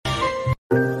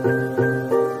Welcome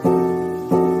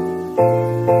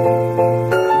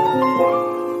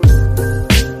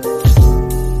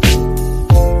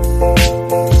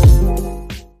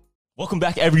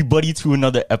back, everybody, to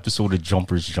another episode of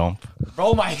Jumpers Jump.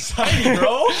 Bro, my anxiety,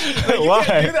 bro. Like, you Why?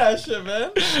 can't do that shit,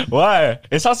 man. Why?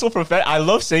 It sounds so perfect. I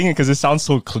love saying it because it sounds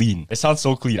so clean. It sounds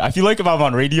so clean. I feel like if I'm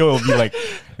on radio, it'll be like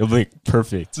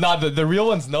perfect. Nah, the real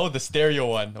ones know the stereo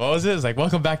one. What was it? It's like,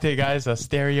 welcome back to you guys,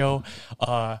 stereo.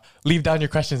 Leave down your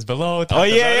questions below. Oh,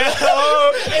 yeah.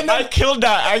 Oh, and I killed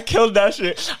that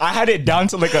shit. I had it down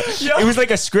to like it was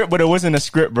like a script, but it wasn't a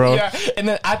script, bro. Yeah, and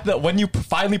then when you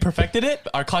finally perfected it,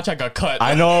 our contract got cut.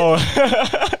 I know.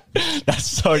 That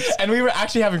sucks. And we were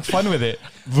actually having fun with it.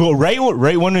 Well, right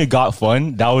when it got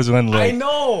fun, that was when I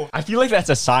know. I feel like that's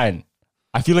a sign.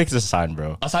 I feel like it's a sign,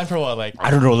 bro. A sign for what? Like,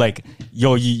 I don't know. Like,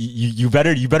 yo, you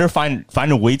better find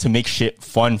a way to make shit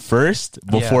fun first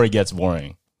before it gets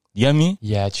boring. You get me?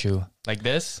 Yeah, true. Like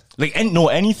this? Like,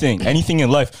 anything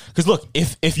in life. Because look,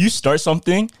 if you start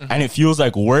something and it feels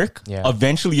like work,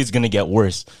 eventually it's gonna get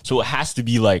worse. So it has to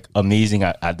be like amazing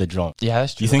at the jump. Yeah,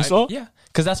 that's true. You think so? Yeah.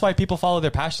 Because that's why people follow their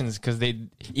passions. Because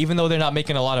even though they're not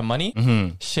making a lot of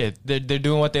money, shit, they're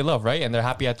doing what they love, right? And they're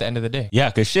happy at the end of the day. Yeah,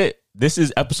 because shit. This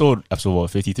is episode what,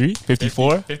 53?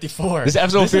 54? 54. This is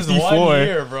episode 54. Is 1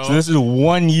 year, bro. So this is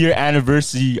 1 year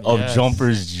anniversary of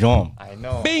Jumpers Jump. I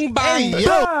know. Bing bang. Hey,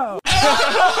 yo.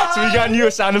 So we got new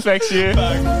sound effects here.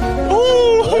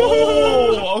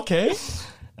 Oh, okay.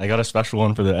 I got a special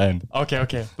one for the end. Okay.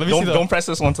 Let me see. Don't press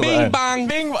this one till the end. Bang.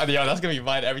 Bing. Yo, that's gonna be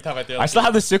mine every time I do it. I still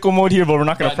have the sickle mode here, but we're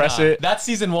not gonna press it. That's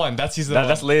season 1. That's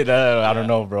late. I don't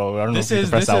know, bro. I don't know if you can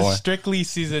press that one. This is strictly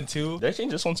season 2. Did I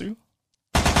change this one too?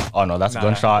 Oh no, that's a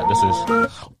gunshot. This is.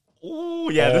 Oh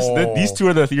yeah, these two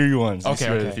are the theory ones. These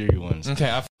two are the theory ones. Okay,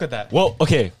 I fuck with that. Well,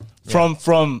 okay.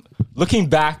 From looking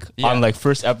back on like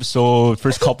first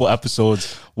couple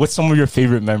episodes, what's some of your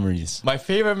favorite memories? My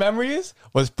favorite memories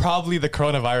was probably the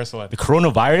coronavirus one. The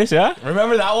coronavirus, yeah?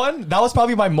 Remember that one? That was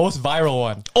probably my most viral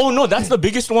one. Oh no, that's the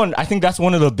biggest one. I think that's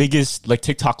one of the biggest like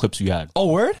TikTok clips we had. Oh,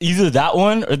 word? Either that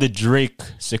one or the Drake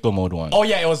sickle mode one. Oh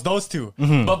yeah, it was those two.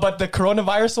 But the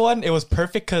coronavirus one, it was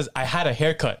perfect because I had a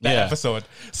haircut that episode.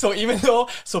 So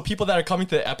so people that are coming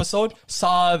to the episode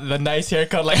saw the nice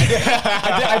haircut. Like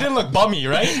I didn't look bummy,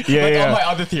 right? On my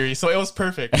other theory. So it was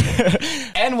perfect.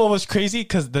 And what was crazy,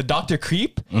 because the Dr.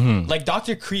 Creep, like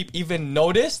Dr. Creep even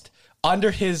noticed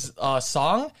under his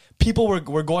song, people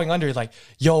were going under like,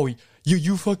 yo,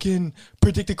 you fucking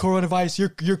predicted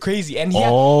coronavirus. You're crazy. And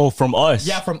from us.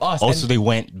 Yeah, from us. Also, they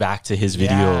went back to his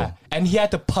video. Yeah. And he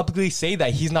had to publicly say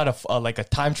that he's not a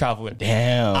time traveler.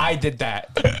 Damn. I did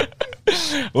that.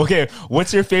 Okay,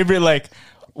 what's your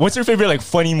favorite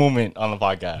funny moment on the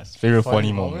podcast? Favorite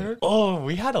funny moment? Oh,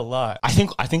 we had a lot. I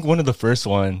think one of the first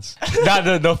ones.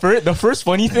 the first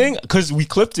funny thing, because we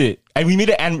clipped it and we made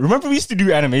it. And remember, we used to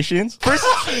do animations.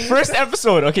 First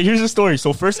episode. Okay, here's the story.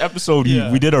 So first episode,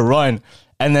 we did a run.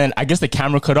 And then I guess the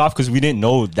camera cut off because we didn't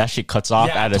know that shit cuts off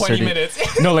at a 20 certain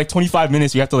minutes. No, like 25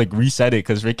 minutes. We have to like reset it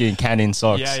because freaking Canon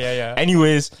sucks. Yeah.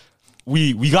 Anyways,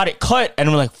 we got it cut and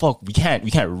we're like, fuck, we can't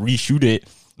reshoot it.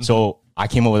 So I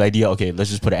came up with the idea, okay, let's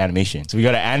just put an animation. So we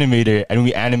got an animator and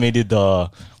we animated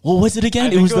what was it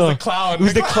again? It was the clown. It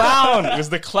was the clown. It was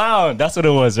the clown. That's what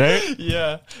it was, right?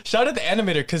 Yeah. Shout out the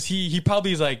animator because he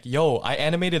probably is like, yo, I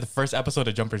animated the first episode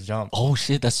of Jumpers Jump. Oh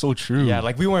shit, that's so true. Yeah,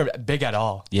 like we weren't big at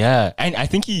all. Yeah. And I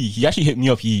think he actually hit me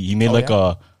up. He made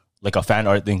a fan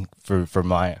art thing for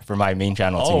my main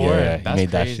channel too. Yeah, he made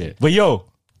that shit. But yo,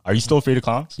 are you still afraid of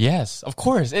clowns? Yes, of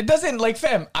course. It doesn't, like,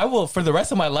 fam, I will, for the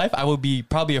rest of my life, I will be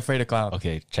probably afraid of clowns.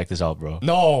 Okay, check this out, bro.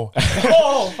 No.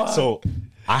 Oh, fuck. So,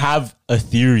 I have a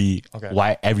theory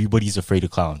why everybody's afraid of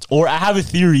clowns. Or I have a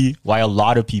theory why a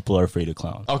lot of people are afraid of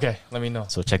clowns. Okay, let me know.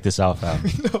 So, check this out, fam.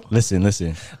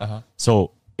 Listen.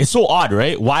 So, it's so odd,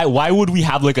 right? Why would we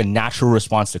have, like, a natural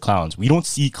response to clowns? We don't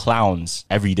see clowns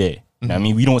every day. I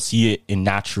mean, we don't see it in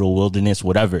natural wilderness,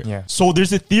 whatever. Yeah. So,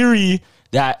 there's a theory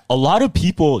that a lot of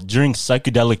people during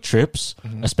psychedelic trips,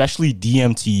 especially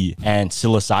DMT and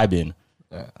psilocybin,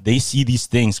 they see these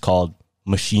things called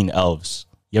machine elves.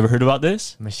 You ever heard about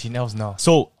this? Machine elves, no.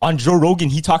 So on Joe Rogan,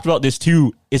 he talked about this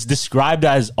too. It's described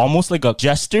as almost like a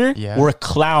jester or a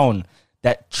clown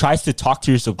that tries to talk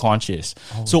to your subconscious.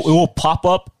 So it will pop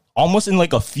up almost in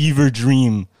like a fever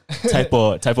dream type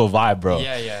of vibe, bro.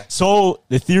 Yeah. So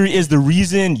the theory is the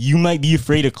reason you might be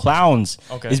afraid of clowns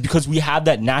is because we have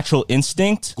that natural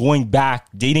instinct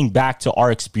dating back to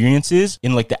our experiences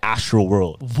in like the astral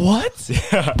world. What?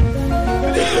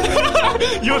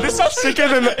 Yo, this sounds sicker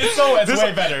than it's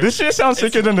way better. This shit sounds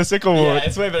sicker than the sickle mode. Yeah,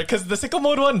 it's way better because the sickle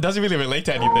mode one doesn't really relate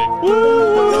to anything.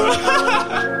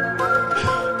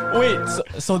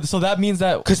 wait. So that means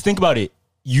that Because think about it.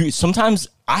 Sometimes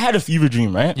I had a fever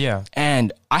dream, right? Yeah.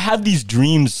 And I have these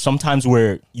dreams sometimes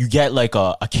where you get like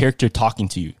a character talking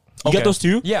to you. You get those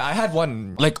too? Yeah, I had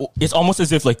one. Like it's almost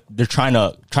as if like they're trying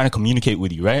to communicate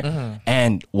with you, right?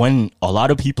 And when a lot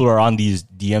of people are on these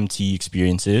DMT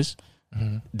experiences,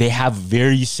 they have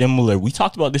very similar. We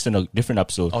talked about this in a different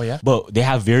episode. Oh yeah, but they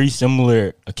have very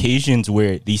similar occasions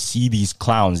where they see these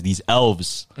clowns, these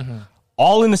elves,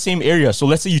 all in the same area. So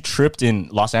let's say you tripped in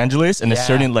Los Angeles and a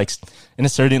certain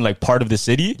part of the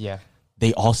city. Yeah,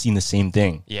 they all seen the same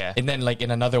thing. Yeah, and then like in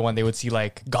another one, they would see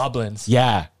like goblins.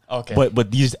 Yeah. Okay.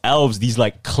 But these elves, these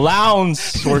like clowns,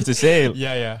 sort to say.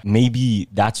 Yeah. Maybe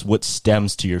that's what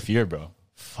stems to your fear, bro.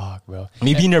 Fuck, bro.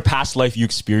 Maybe in your past life you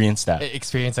experienced that.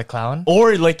 Experience a clown?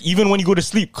 Or like even when you go to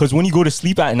sleep, because when you go to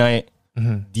sleep at night,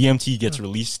 DMT gets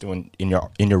released in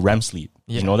your REM sleep.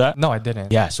 Yeah. You know that? No, I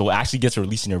didn't. Yeah, so it actually gets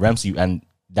released in your REM sleep, and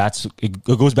it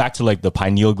goes back to like the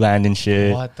pineal gland and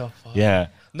shit. What the fuck? Yeah.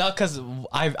 No, because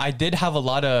I did have a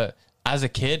lot of, as a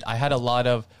kid, I had a lot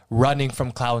of running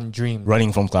from clown dreams.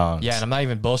 Running from clowns. Yeah, and I'm not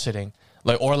even bullshitting.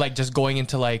 Like, or like just going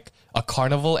into like a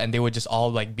carnival and they would just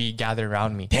all like be gathered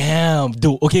around me. Damn,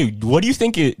 dude. Okay, what do you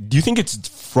think? Do you think it's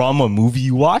from a movie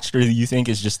you watched, or do you think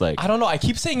it's just like? I don't know. I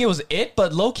keep saying it was it,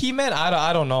 but low key, man,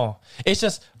 I don't know. It's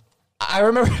just, I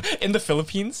remember in the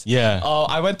Philippines. Yeah.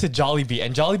 I went to Jollibee,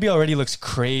 and Jollibee already looks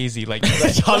crazy. Like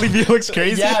Jollibee looks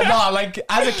crazy. Yeah, no, like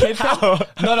as a kid. No,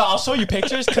 I'll show you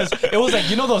pictures because it was like,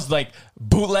 you know those like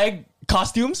bootleg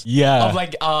costumes, of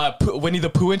like Winnie the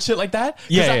Pooh and shit like that.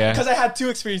 Because I had two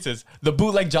experiences: the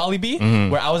bootleg Jollibee,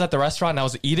 where I was at the restaurant and I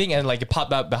was eating, and like it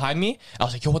popped up behind me. I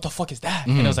was like, "Yo, what the fuck is that?"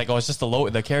 And I was like, "Oh, it's just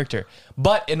the character."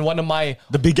 But in one of my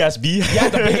the big ass bee, yeah,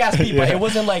 the big ass bee, but it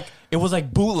wasn't like, it was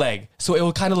like bootleg, so it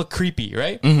would kind of look creepy,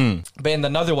 right? But in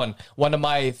another one of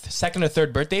my second or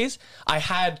third birthdays, I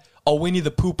had a Winnie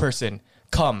the Pooh person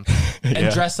come and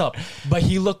dress up, but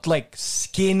he looked like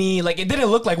skinny, like it didn't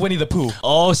look like Winnie the Pooh.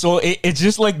 Oh, so it's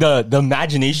just like the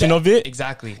imagination of it.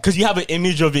 Exactly, because you have an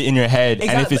image of it in your head,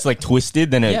 and if it's like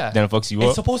twisted, then it fucks you up.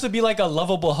 It's supposed to be like a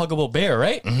lovable, huggable bear,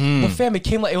 right? But fam,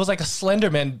 it was like a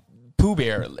Slenderman Pooh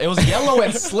bear. It was yellow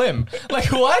and slim.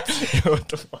 Like what? What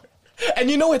the fuck? And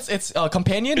you know it's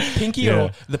companion Pinky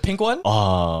or the pink one.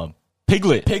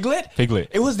 Piglet.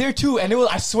 It was there too, and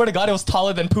I swear to God, it was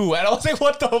taller than Pooh, and I was like,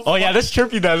 "What the?" fuck? Oh yeah, that's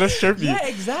chirpy. That's chirpy. Yeah,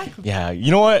 exactly. Yeah,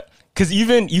 you know what? Because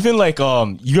even like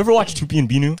you ever watch Tupi and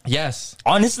Binu? Yes.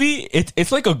 Honestly,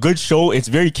 it's like a good show. It's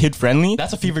very kid friendly.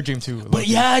 That's a fever dream too. But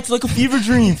yeah, it's like a fever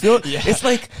dream. It's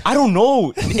like, I don't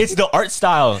know. It's the art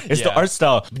style. The art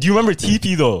style. Do you remember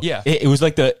TP though? Yeah. It was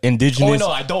like the indigenous. Oh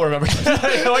no, I don't remember.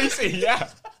 What do you say? Yeah.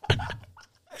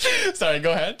 Sorry,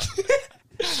 go ahead.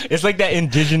 It's like that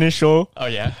indigenous show. Oh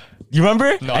yeah. You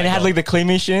remember? No, and it had like the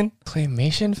claymation.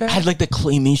 Claymation, fam? It had like the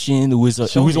claymation. It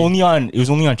was only on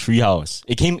Treehouse.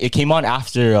 It came on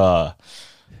after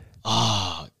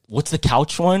what's the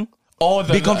couch one? Oh,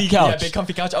 the Big Comfy Couch. Yeah, Big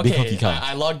Comfy Couch. Okay, Big Comfy Couch.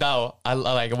 I logged out.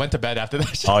 I went to bed after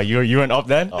that shit. Oh, you went up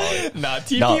then? Oh. Nah,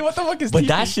 TP, what the fuck is but TP?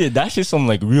 But that shit's some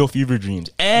like real fever dreams.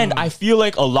 And I feel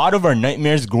like a lot of our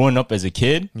nightmares growing up as a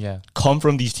kid come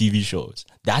from these TV shows.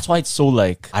 That's why it's so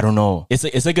like, I don't know.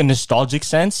 It's like a nostalgic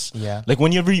sense. Yeah. Like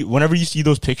whenever you see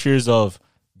those pictures of,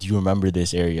 do you remember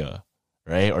this area?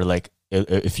 Right? Or like,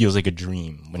 it feels like a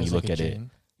dream when you look at it. You know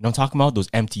what I'm talking about? Those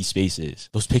empty spaces.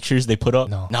 Those pictures they put up.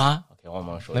 No. Nah? Okay, well, I'm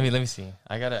gonna show you. Let me see.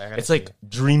 I gotta It's like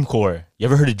Dreamcore. You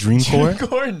ever heard of Dreamcore?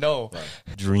 Dreamcore? No.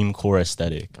 Dreamcore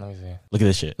aesthetic. Let me see. Look at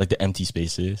this shit. Like the empty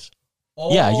spaces.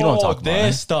 Oh, yeah, you know what I'm talking about.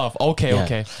 This stuff.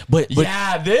 Okay. But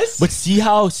this? But see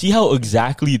how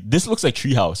exactly this looks like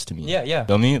Treehouse to me. Yeah.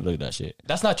 Feel me? Look at that shit.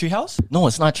 That's not Treehouse? No,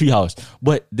 it's not Treehouse.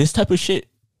 But this type of shit,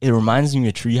 it reminds me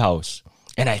of Treehouse.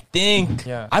 And I think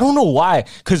I don't know why.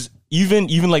 Because even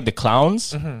like the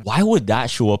clowns, why would that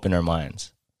show up in our minds?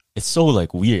 It's so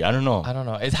like weird. I don't know.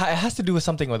 It has to do with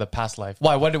something with a past life.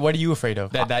 Why? What are you afraid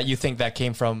of? That you think that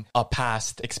came from a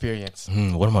past experience?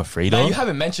 What am I afraid That of? you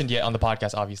haven't mentioned yet on the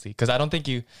podcast, obviously, because I don't think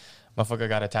you, motherfucker,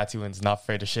 got a tattoo and is not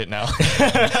afraid of shit now.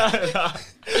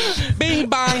 Bing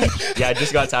bang. Yeah, I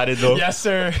just got tatted though. Yes,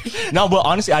 sir. No, but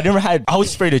honestly, I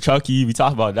was afraid of Chucky. We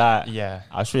talked about that. Yeah,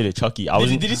 I was afraid of Chucky.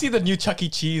 Did you see the new Chuck E.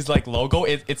 Cheese like logo?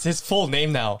 It's his full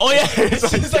name now. Oh yeah,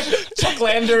 it's like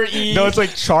Chucklander E. No, it's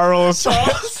like Charles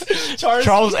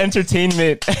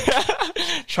Entertainment.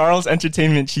 Charles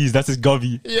Entertainment Cheese. That's his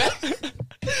gubby. Yeah.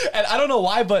 And I don't know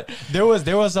why, but there was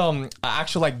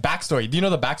actual like backstory. Do you know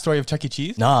the backstory of Chuck E.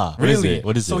 Cheese? Nah, really?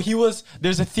 What is it? So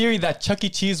there's a theory that Chuck E.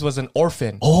 Cheese was an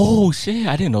orphan. Oh shit,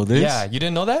 I didn't know this. Yeah, you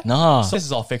didn't know that? Nah. So this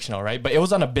is all fictional, right? But it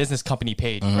was on a business company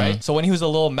page, right? So when he was a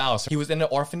little mouse, he was in an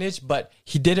orphanage, but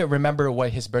he didn't remember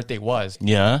what his birthday was.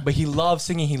 Yeah. But he loved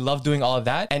singing, he loved doing all of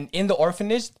that. And in the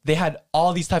orphanage, they had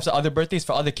all these types of other birthdays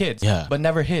for other kids. Yeah. But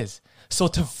never his. So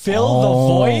to fill the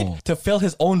void, to fill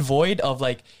his own void of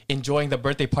like enjoying the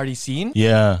birthday party scene,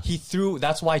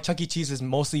 that's why Chuck E. Cheese is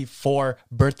mostly for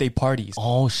birthday parties.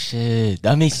 Oh shit.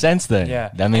 That makes sense then. Yeah.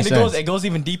 That makes sense. It goes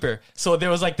even deeper. So there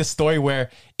was like this story where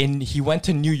he went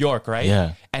to New York, right?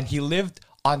 Yeah. And he lived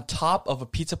on top of a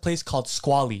pizza place called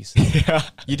Squally's. Yeah.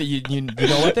 You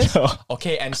know what this? No.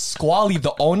 Okay, and Squally,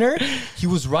 the owner, he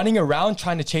was running around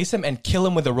trying to chase him and kill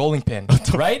him with a rolling pin,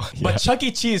 right? Yeah. But Chuck E.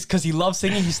 Cheese, because he loved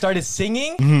singing, he started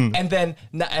singing,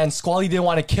 and Squally didn't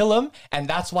want to kill him, and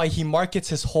that's why he markets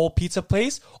his whole pizza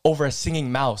place over a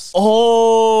singing mouse.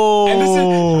 Oh!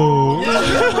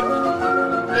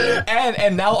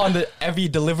 And now on every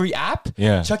delivery app,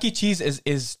 Chuck E. Cheese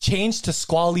is changed to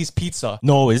Squally's Pizza.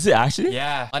 No, is it actually?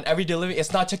 Yeah, on every delivery,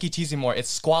 it's not Chuck E. Cheese anymore. It's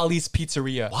Squally's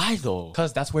Pizzeria. Why though?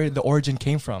 Because that's where the origin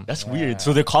came from. That's weird.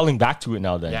 So they're calling back to it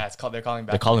now then. Yeah, they're calling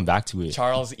back. They're calling back to it.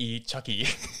 Charles E. Chucky.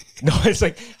 No, it's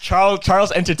like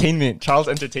Charles Entertainment. Charles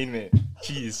Entertainment.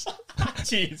 Cheese.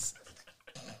 Cheese.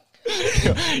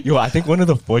 Yo, I think one of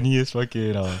the funniest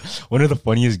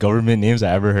government names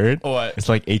I ever heard. What? It's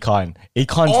like Akon.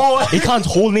 Akon's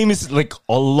whole name is like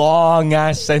a long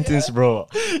ass sentence, bro.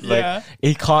 Like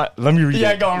Akon. Let me read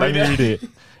it. Go on, Let me read it.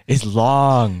 It's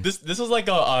long. This was like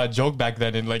a joke back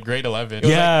then in like grade 11. It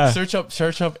was like,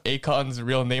 search up Akon's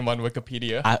real name on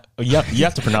Wikipedia. You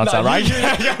have to pronounce that, right? You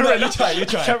try. You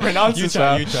can't pronounce You this,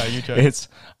 try. It's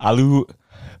Ali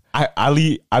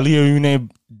Ayune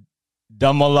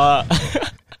Damala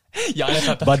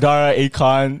Badara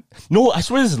Akon. No, I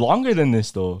swear this is longer than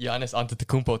this though. Giannis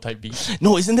Antetokounmpo type beat.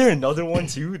 No, isn't there another one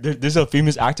too? There's a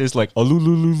famous actor, it's like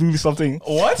Alulululu something.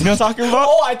 What? You know what I'm talking about?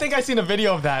 Oh, I think I seen a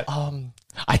video of that.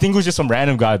 I think it was just some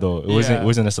random guy though. It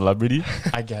wasn't a celebrity.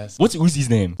 I guess. What's Uzi's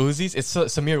name? Uzi's? It's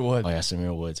Samir Woods. Oh yeah,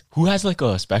 Samir Woods. Who has like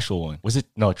a special one? Was it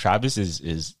Travis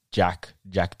is Jack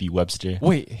B. Webster.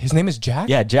 Wait, his name is Jack?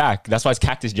 Yeah, Jack. That's why it's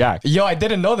Cactus Jack. Yo, I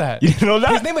didn't know that. You didn't know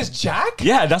that? His name is Jack?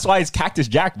 Yeah, that's why it's Cactus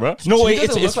Jack, bro. No, wait,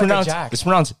 it's pronounced Jack. It's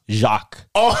pronounced Jacques.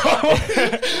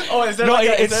 Oh, is there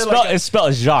it's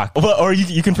spelled Jacques. Or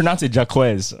you can pronounce it Jacques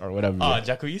or whatever.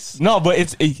 Jacques? No, but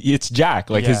it's Jack.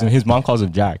 Like his mom calls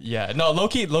him Jack. Yeah. No,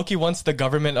 Loki, once the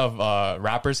government of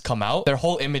rappers come out, their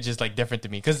whole image is like different to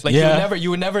me. Because like you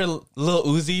would never Lil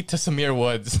Uzi to Samir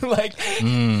Woods. Like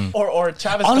or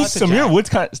Travis Scott to Samir Jack. Woods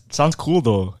sounds cool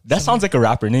though. That sounds like a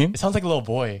rapper name. It sounds like a little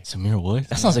boy. Samir Woods?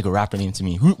 That sounds like a rapper name to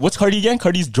me. What's Cardi again?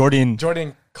 Cardi's Jordan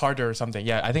Carter or something.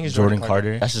 Yeah, I think it's Jordan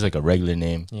Carter. That's just like a regular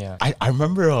name. Yeah. I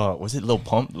remember, was it Lil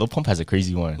Pump? Lil Pump has a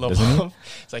crazy one, doesn't he?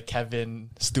 It's like Kevin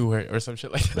Stewart or some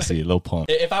shit like that. Let's see, Lil Pump.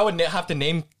 If I would have to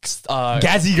name...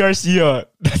 Gazzy Garcia.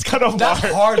 That's kind of That's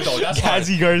hard though. That's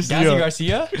Gazzy Garcia. Gazzy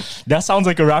Garcia? That sounds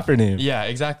like a rapper name. Yeah,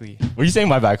 exactly. What are you saying?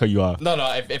 My bad, I cut you off. No.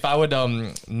 If I would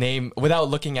name... Without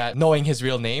knowing his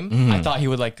real name, I thought he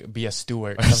would like be a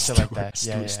Stewart or something like that.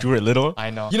 Yeah. Stuart Little? I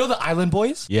know. You know the Island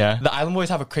Boys? Yeah. The Island Boys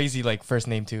have a crazy like first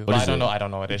name too. But I don't know. I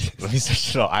don't know what it is. Let me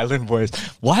search it out. Island Boys.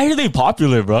 Why are they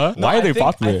popular, bro? Why are they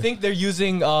popular? I think they're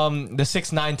using the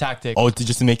 6ix9ine tactic. Oh,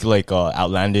 just to make it like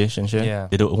outlandish and shit? Yeah.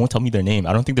 It won't tell me their name.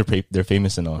 I don't think they're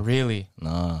famous enough. Really?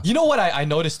 Nah. You know what I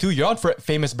noticed too? You're on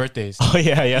famous birthdays. Oh,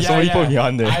 yeah. Somebody put me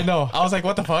on there. I know. I was like,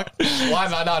 what the fuck? Why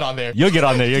am I not on there? You'll get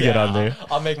on there. Get on there.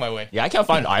 I'll make my way. Yeah, I can't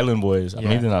find Island Boys.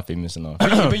 Maybe they're not famous enough.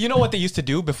 But you know what they used to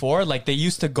do before? Like they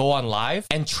used to go on live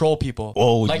and troll people.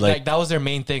 Oh, like that was their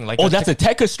main thing. Like that's a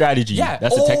Tekka strategy. Yeah.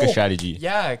 That's a Tekka strategy.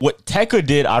 Yeah. What Tekka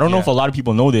did, I don't know if a lot of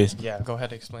people know this. Yeah, go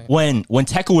ahead, explain. When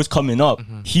Tekka was coming up,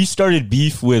 he started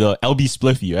beef with LB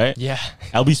Spliffy, right? Yeah.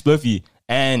 LB Spliffy.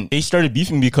 And they started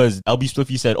beefing because LB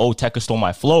Spliffy said, "Oh, Tekka stole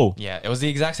my flow." Yeah, it was the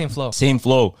exact same flow. Same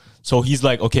flow. So he's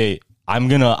like, "Okay, I'm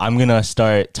gonna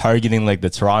start targeting like the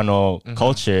Toronto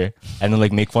culture and then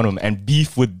like make fun of them and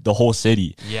beef with the whole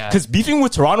city." Yeah. Because beefing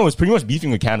with Toronto is pretty much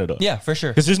beefing with Canada. Yeah, for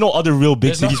sure. Because there's no other real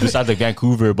big cities besides like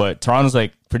Vancouver, but Toronto's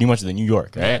like pretty much the New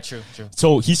York, right? Yeah, true.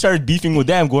 So he started beefing with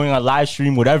them, going on live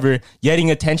stream, whatever,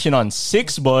 getting attention on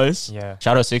Six Buzz. Yeah.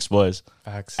 Shout out Six Buzz.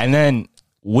 Facts. And then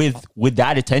with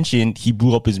that attention, he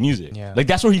blew up his music. Yeah. Like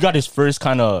that's where he got his first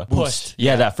kind of push.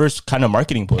 Yeah, that first kind of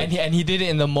marketing push. And he did it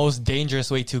in the most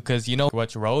dangerous way too, because you know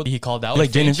what road he called out,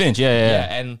 like Jane and Finch. Yeah.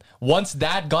 And once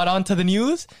that got onto the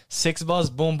news, 6 Buzz,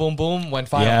 boom, boom, boom, went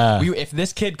viral. Yeah. If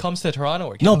this kid comes to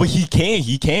Toronto, no, but he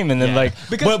came, and then like,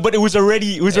 but it was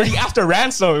already after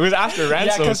ransom. It was after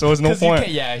ransom, so it was no point.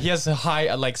 He has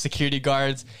high like security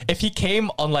guards. If he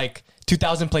came on like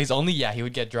 2,000 plays only, he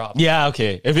would get dropped. Yeah,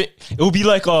 okay. If it would be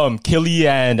like Killy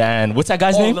and what's that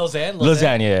guy's name? Lil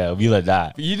Xan. Yeah, it would be like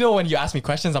that. You know, when you ask me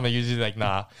questions, I'm usually like,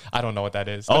 nah, I don't know what that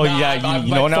is. Oh, but yeah,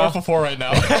 you know like now? 4 for 4 right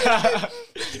now.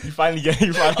 you finally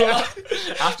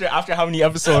after how many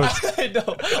episodes? I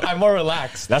know. I'm more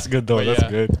relaxed. That's good though. That's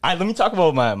good. All right, let me talk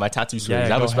about my tattoo story. I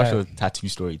have a special tattoo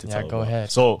story to tell. Yeah, go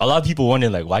ahead. So a lot of people wonder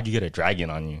like, why'd you get a dragon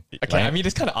on you? Okay, right? I mean,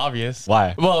 it's kind of obvious.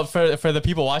 Why? Well, for the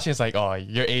people watching, it's like, oh,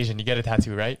 you're Asian, you get a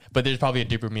tattoo, right? But there's probably a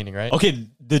deeper meaning, right? Okay,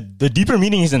 the deeper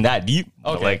meaning isn't that deep.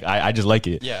 Okay. But like I just like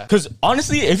it. Yeah. Because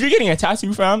honestly, if you're getting a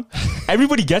tattoo, fam,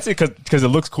 everybody gets it because it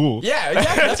looks cool. Yeah,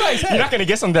 that's what I said. You're not gonna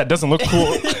get something that doesn't look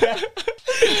cool.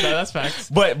 No, that's facts.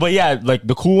 But yeah, like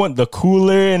the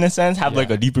cooler in a sense have like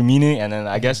a deeper meaning. And then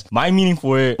I guess my meaning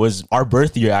for it was our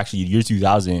birth year, actually, year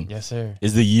 2000. Yes, sir.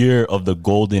 Is the year of the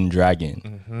golden dragon.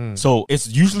 Mm-hmm. So it's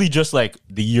usually just like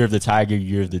the year of the tiger,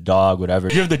 year of the dog, whatever.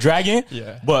 Year of the dragon.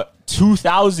 Yeah. But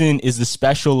 2000 is the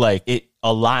special, like it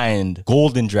aligned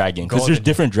golden dragon. Because there's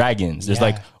different dragons. There's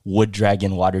like wood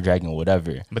dragon, water dragon,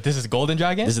 whatever. But this is golden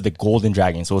dragon? This is the golden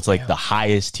dragon. So it's like the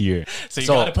highest tier. So you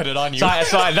gotta put it on you. So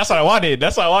that's what I wanted.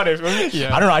 That's what I wanted.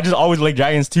 Yeah. I don't know. I just always like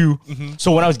dragons too. Mm-hmm.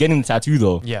 So when I was getting the tattoo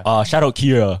though, shout out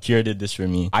Kira. Kira did this for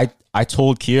me. I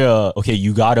told Kira, okay,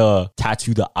 you gotta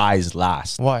tattoo the eyes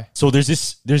last. Why? So there's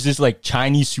this like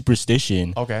Chinese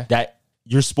superstition that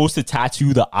you're supposed to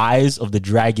tattoo the eyes of the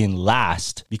dragon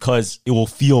last because it will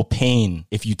feel pain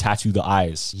if you tattoo the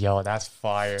eyes. Yo, that's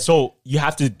fire. So you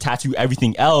have to tattoo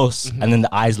everything else and then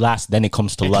the eyes last, then it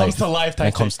comes to life. It comes to life. Then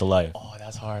it comes to life. Oh,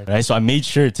 that's hard. Right? So I made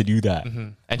sure to do that. Mm-hmm.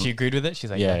 And she agreed with it? She's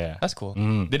like, yeah. That's cool.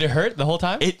 Did it hurt the whole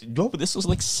time? No, but this was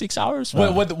like 6 hours.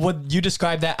 Would you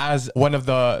describe that as one of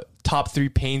the top 3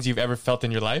 pains you've ever felt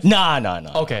in your life? Nah.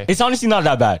 Okay. It's honestly not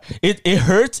that bad. It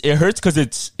hurts. It hurts because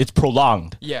it's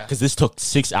prolonged. Yeah. Because this took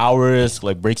 6 hours,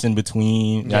 like breaks in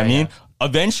between. You know what I mean?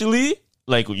 Eventually,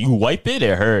 like you wipe it,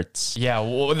 it hurts. Yeah,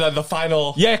 well, the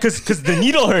final. Yeah, because the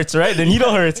needle hurts, right? The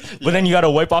needle hurts, but then you gotta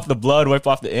wipe off the blood, wipe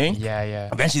off the ink. Yeah.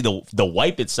 Eventually, the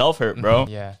wipe itself hurt, bro.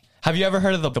 Yeah. Have you ever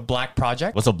heard of the Black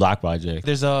Project? What's a Black Project?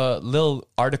 There's a little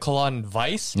article on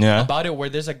Vice about it where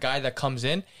there's a guy that comes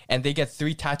in and they get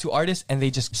 3 tattoo artists and they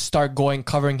just start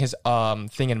covering his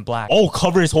thing in black. Oh,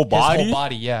 cover his whole body? His whole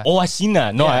body, yeah. Oh, I seen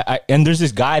that. No, yeah. And there's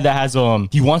this guy that has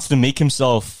he wants to make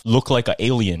himself look like an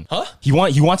alien. Huh? He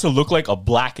wants to look like a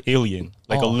black alien.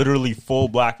 Like a literally full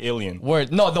black alien.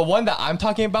 Word. No, the one that I'm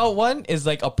talking about is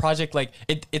like a project like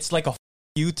it's like a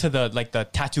you to the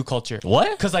tattoo culture.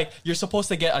 What? Because like you're supposed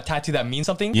to get a tattoo that means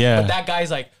something. Yeah. But that guy's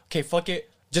like, okay, fuck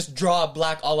it. Just draw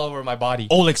black all over my body.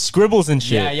 Oh, like scribbles and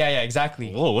shit. Yeah,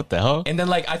 exactly. Oh, what the hell? And then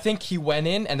like I think he went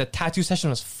in and the tattoo session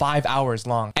was 5 hours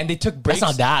long. And they took breaks.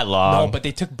 That's not that long. No, but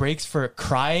they took breaks for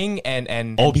crying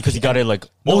and because he got it like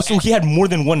so he had more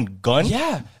than one gun?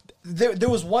 Yeah. There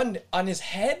was one on his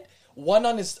head, one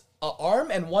on his arm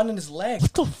and one in his leg.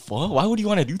 What the fuck? Why would you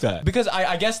want to do that? Because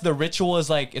I guess the ritual is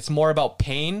like, it's more about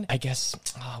pain. I guess,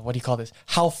 what do you call this?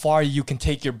 How far you can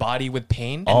take your body with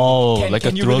pain. And like a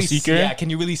thrill seeker?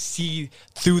 Can you really see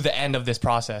through the end of this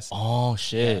process? Oh,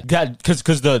 shit. Yeah,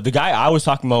 because the guy I was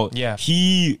talking about,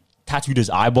 he tattooed his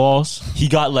eyeballs. He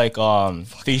got like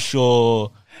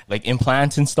facial like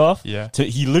implants and stuff. Yeah.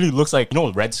 He literally looks like,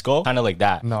 Red Skull? Kind of like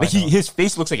that. No, like his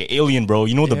face looks like an alien, bro.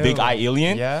 You know the big eye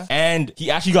alien? Yeah. And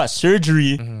he actually got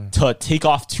surgery to take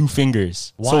off 2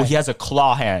 fingers. Why? So he has a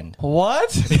claw hand.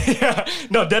 What? Yeah.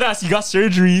 No, deadass, he got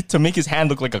surgery to make his hand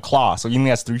look like a claw. So he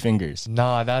only has 3 fingers.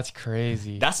 Nah, that's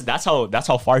crazy. That's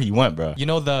how far he went, bro. You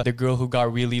know the girl who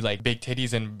got really like big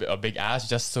titties and a big ass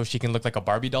just so she can look like a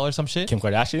Barbie doll or some shit? Kim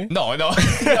Kardashian? No,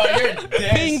 you're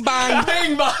Bing bang.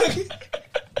 Bing bang.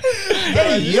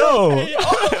 Hey, yo.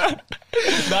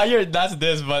 That's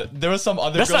this, but there was some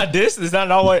other That's girl. not this? Is that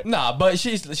not what? Nah, but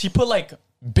she put like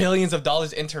billions of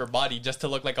dollars into her body just to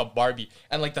look like a Barbie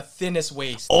and like the thinnest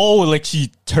waist. Oh, like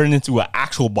she turned into an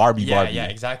actual Barbie. Yeah,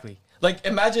 exactly. Like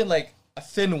imagine like a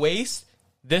thin waist.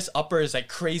 This upper is like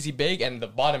crazy big and the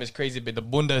bottom is crazy big. The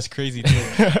bunda is crazy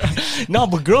too. No,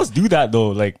 but girls do that though.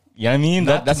 Like You know what I mean?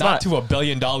 That's not to $1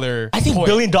 billion. I think $1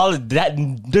 billion, that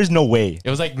there's no way. It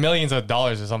was like millions of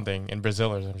dollars or something in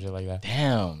Brazil or some shit like that.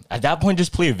 Damn. At that point,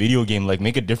 just play a video game. Like,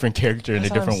 make a different character in a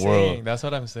different world. That's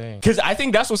what I'm saying. Because I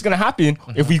think that's what's going to happen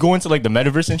if we go into like the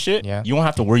metaverse and shit. Yeah. You won't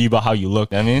have to worry about how you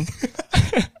look. I mean,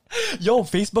 yo,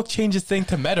 Facebook changed its thing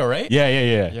to Meta, right? Yeah.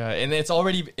 Yeah, and it's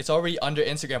already under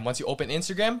Instagram. Once you open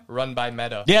Instagram, run by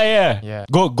Meta. Yeah.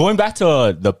 Going back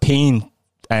to the pain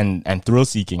and thrill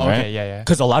seeking, right? Yeah.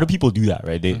 Because a lot of people do that,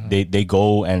 right? They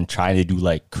go and try to do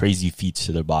like crazy feats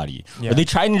to their body. Yeah. Or they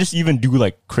try to just even do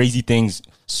like crazy things,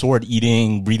 sword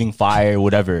eating, breathing fire,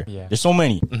 whatever. Yeah. There's so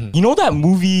many. You know that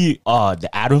movie, the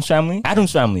Addams Family?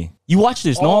 Addams Family. You watch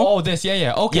this, no? Oh, this,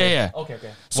 yeah. Okay. Yeah. Okay.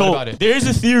 So what about it? there is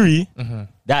a theory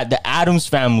that the Addams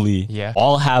Family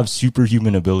all have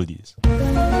superhuman abilities.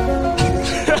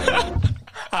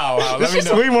 How? This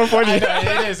is way more funny.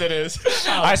 It is.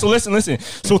 All right, so listen.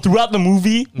 So throughout the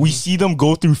movie, we see them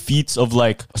go through feats of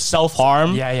like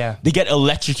self-harm. Yeah. They get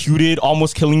electrocuted,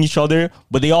 almost killing each other,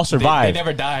 but they all survive. They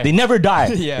never die. They never die.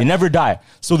 Yeah. They never die.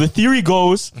 So the theory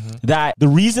goes that the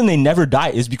reason they never die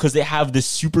is because they have this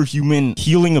superhuman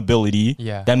healing ability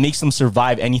that makes them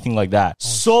survive anything like that.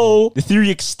 So the theory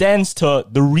extends to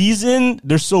the reason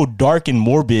they're so dark and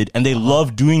morbid and they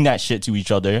love doing that shit to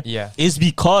each other is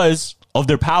because of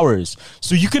their powers.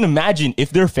 So you can imagine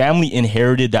if their family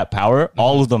inherited that power,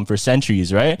 all of them for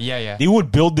centuries, right? Yeah. They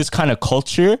would build this kind of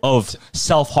culture of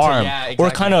self-harm exactly.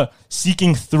 or kind of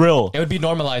seeking thrill. It would be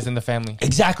normalized in the family.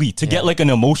 Exactly, to get like an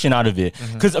emotion out of it.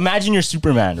 Because imagine you're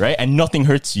Superman, right? And nothing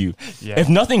hurts you. Yeah. If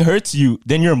nothing hurts you,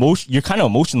 then you're kind of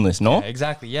emotionless, no? Yeah,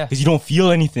 exactly, yeah. Because you don't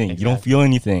feel anything. Exactly. You don't feel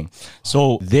anything.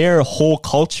 So their whole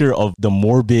culture of the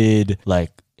morbid,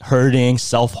 like, hurting,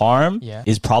 self-harm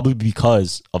is probably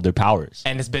because of their powers.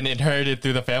 And it's been inherited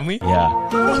through the family? Yeah.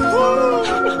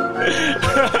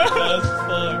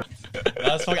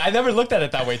 That's fuck. I never looked at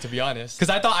it that way, to be honest. Because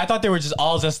I thought they were just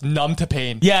all just numb to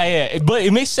pain. Yeah. But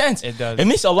it makes sense. It does. It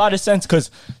makes a lot of sense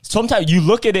because sometimes you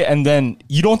look at it and then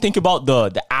you don't think about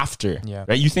the after. Yeah.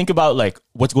 Right? You think about like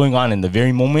what's going on in the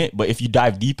very moment. But if you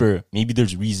dive deeper, maybe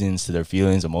there's reasons to their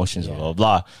feelings, emotions, blah, blah,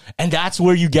 blah. And that's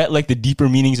where you get like the deeper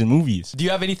meanings in movies. Do you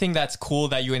have anything that's cool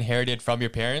that you inherited from your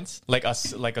parents? Like a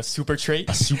super trait?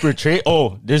 A super trait?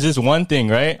 Oh, there's this one thing,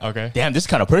 right? Okay. Damn, this is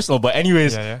kind of personal. But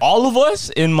anyways, all of us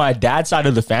in my dad's side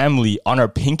of the family, on our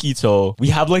pinky toe, we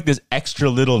have like this extra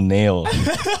little nail.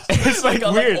 It's like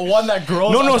weird. Like one that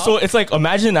grows. No. So it's like,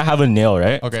 imagine I have a nail,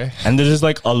 right? Okay. And there's just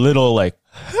like a little like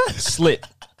slit.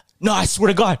 No, I swear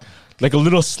to God. Like a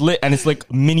little slit, and it's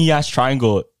like mini ass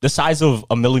triangle, the size of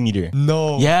a millimeter.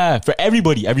 No. Yeah, for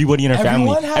everybody in our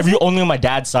family. Has it? Only on my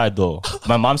dad's side though.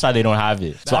 My mom's side they don't have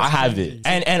it, so I have it.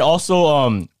 And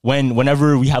also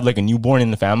whenever we have like a newborn in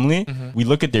the family, we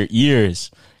look at their ears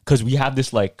because we have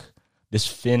this like this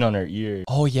fin on our ear.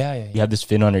 Oh yeah. We have this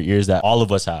fin on our ears that all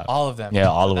of us have. All of them. Yeah,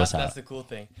 all of us have. That's the cool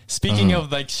thing. Speaking of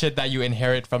like shit that you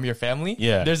inherit from your family,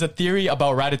 there's a theory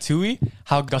about Ratatouille,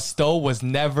 how Gusteau was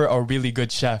never a really good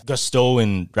chef. Gusteau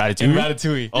in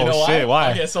Ratatouille? You know shit,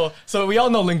 why? Okay, so we all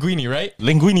know Linguini, right?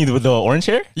 Linguini with the orange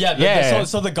hair? Yeah.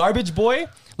 So the garbage boy,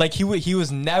 like he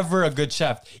was never a good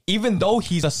chef, even though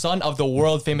he's a son of the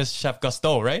world famous chef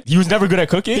Gusteau, right? He was never good at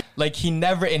cooking? Like he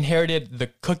never inherited the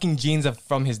cooking genes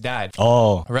from his dad.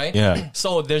 Oh. Right? Yeah.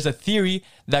 So there's a theory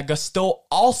that Gusteau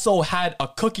also had a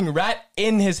cooking rat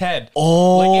in his head.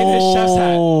 Oh. Like in his chef's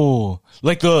hat.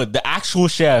 Like the actual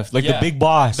chef, like the big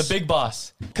boss. The big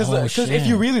boss. Because if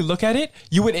you really look at it,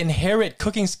 you would inherit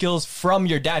cooking skills from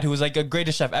your dad, who was like a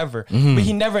greatest chef ever. But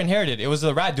he never inherited. It was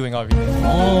the rat doing everything.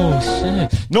 Oh,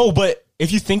 shit. No, but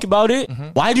if you think about it,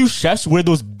 why do chefs wear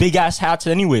those big ass hats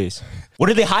anyways? What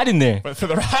are they hiding there? But for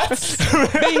the rats?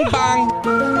 Bing bang.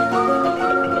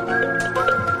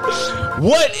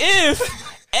 What if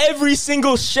every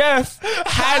single chef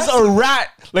has a rat,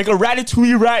 like a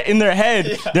Ratatouille rat in their head?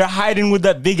 Yeah. They're hiding with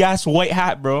that big ass white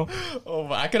hat, bro.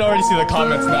 Oh, I can already see the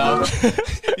comments now.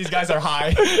 These guys are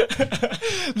high.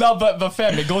 No, but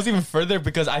fam, it goes even further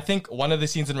because I think one of the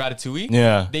scenes in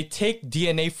Ratatouille, they take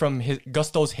DNA from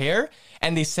Gusteau's hair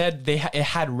and they said it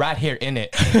had rat hair in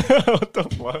it. What the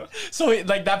fuck? So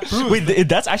like that proves. Wait,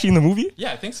 that's actually in the movie?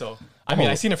 Yeah, I think so. I mean,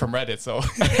 I seen it from Reddit, so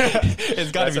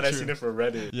it's gotta be true. I seen it from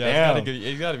Reddit. Yeah,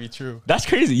 it's gotta be true. That's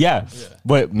crazy. Yeah.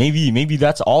 But maybe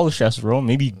that's all the chefs, bro.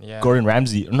 Maybe Gordon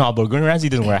Ramsay. No, but Gordon Ramsay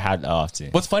doesn't wear a hat often.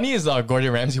 What's funny is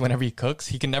Gordon Ramsay, whenever he cooks,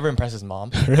 he can never impress his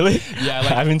mom. Really? Yeah,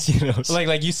 like, I haven't seen those.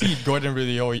 Like you see Gordon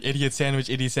really, idiot sandwich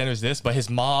this, but his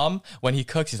mom, when he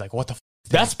cooks, he's like, what the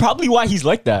That's probably why he's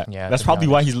like that. Yeah, that's probably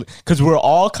why because we're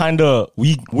all kind of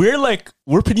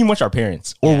we're pretty much our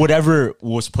parents or whatever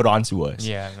was put onto us.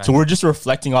 Yeah, nice. So we're just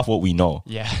reflecting off what we know.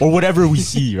 Yeah, or whatever we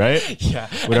see, right? Yeah,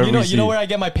 whatever and you know where I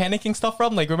get my panicking stuff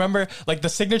from? Like, remember, like the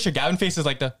signature Gavin face is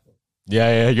like the.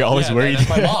 Yeah, you're always worried. That's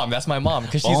my mom. That's my mom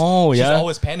because she's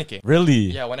always panicking.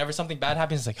 Really? Yeah, whenever something bad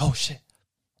happens, it's like, oh shit.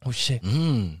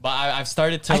 But I've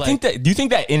started to. I think that. Do you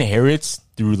think that inherits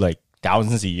through like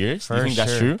thousands of years? Do you think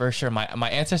that's true? For sure. My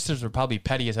ancestors were probably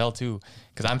petty as hell too,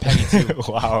 because I'm petty too.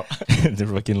 Wow, they're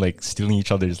fucking like stealing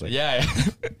each other's like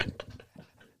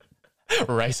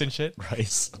rice and shit.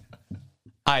 Rice.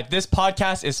 All right, this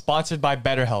podcast is sponsored by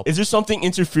BetterHelp. Is there something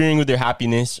interfering with your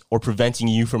happiness or preventing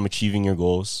you from achieving your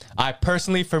goals?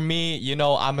 For me, you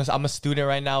know, I'm a student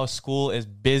right now. School is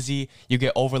busy. You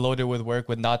get overloaded with work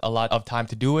with not a lot of time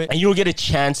to do it. And you don't get a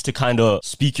chance to kind of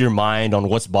speak your mind on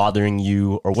what's bothering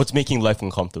you or what's making life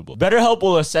uncomfortable. BetterHelp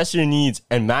will assess your needs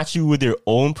and match you with your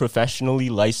own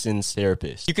professionally licensed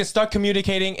therapist. You can start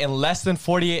communicating in less than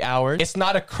 48 hours. It's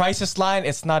not a crisis line.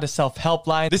 It's not a self-help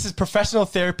line. This is professional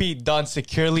therapy done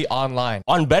securely online.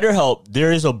 On BetterHelp,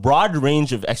 there is a broad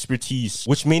range of expertise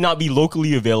which may not be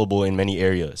locally available in many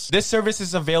areas. This service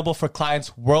is available for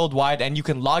clients worldwide, and you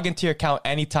can log into your account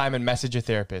anytime and message your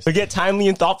therapist. To get timely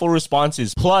and thoughtful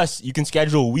responses. Plus, you can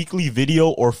schedule weekly video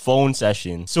or phone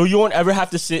sessions, so you won't ever have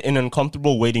to sit in an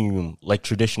uncomfortable waiting room like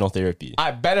traditional therapy.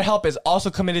 BetterHelp is also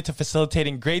committed to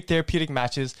facilitating great therapeutic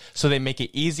matches, so they make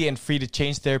it easy and free to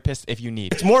change therapists if you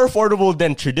need. It's more affordable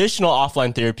than traditional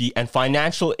offline therapy, and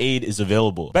financial aid is available.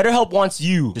 BetterHelp wants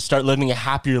you to start living a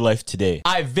happier life today.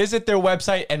 I visit their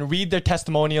website and read their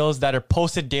testimonials that are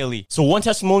posted daily. So one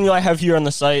testimonial I have here on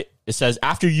the site, it says,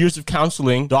 after years of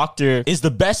counseling, doctor is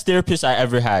the best therapist I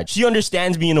ever had. She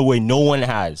understands me in a way no one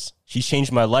has. She's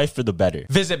changed my life for the better.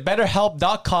 Visit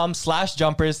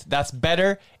betterhelp.com/jumpers. That's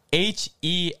better.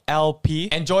 HELP,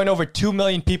 and join over 2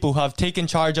 million people who have taken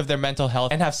charge of their mental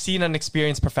health and have seen an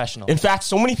experienced professional. In fact,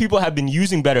 so many people have been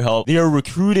using BetterHelp, they are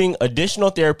recruiting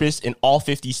additional therapists in all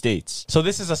 50 states. So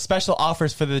this is a special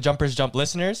offers for the Jumpers Jump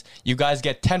listeners. You guys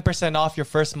get 10% off your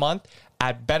first month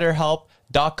at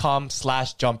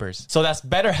betterhelp.com/jumpers. So that's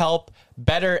BetterHelp,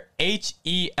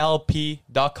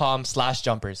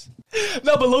 HELP.com/jumpers.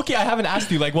 No, but Loki, I haven't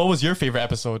asked you, like, what was your favorite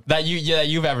episode that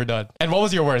you've ever done? And what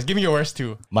was your worst? Give me your worst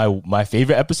too. My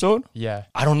favorite episode? Yeah.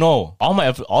 I don't know. All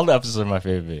the episodes are my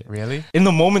favorite. Really? In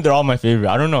the moment, they're all my favorite.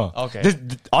 I don't know. Okay.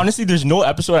 Honestly, there's no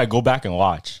episode I go back and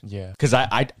watch. Yeah. Because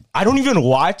I don't even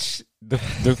watch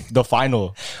the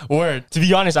final. Word. To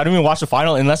be honest, I don't even watch the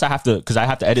final unless I have to, because I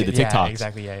have to edit the TikToks. Yeah,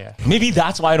 exactly. Yeah. Maybe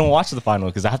that's why I don't watch the final,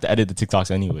 because I have to edit the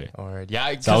TikToks anyway. Word.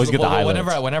 Yeah. So I always get the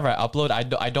highlights. Whenever I upload,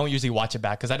 I don't usually watch it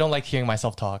back because I don't like hearing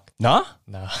myself talk. Nah?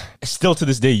 No. Still to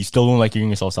this day, you still don't like hearing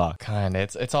yourself talk. Kinda.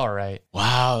 It's all right.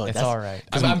 Wow. It's all right.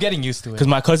 I'm getting used to it. Because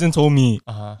my cousin told me,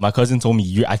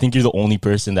 I think you're the only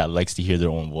person that likes to hear their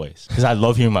own voice. Because I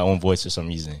love hearing my own voice for some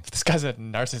reason. This guy's a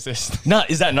narcissist. Nah,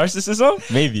 is that narcissism?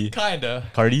 Maybe. Kinda.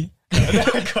 Cardi?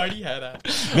 Cardi had that.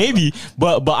 Maybe,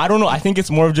 but I don't know. I think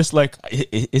it's more of just like,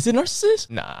 is it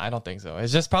narcissist? Nah, I don't think so.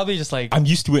 It's just probably just like I'm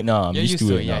used to it now. I'm used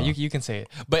to it. Yeah, you can say it.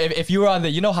 But if you were on the,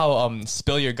 you know how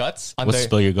Spill Your Guts?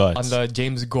 Spill Your Guts? On the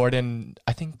James Gordon,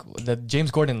 I think the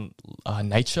James Gordon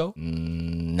night show.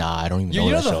 Nah, I don't even know.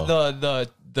 You know show.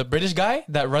 the British guy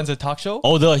that runs a talk show.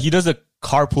 Oh, he does a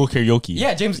carpool karaoke.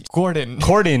 Yeah, James Gordon.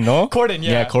 Corden, no? Corden,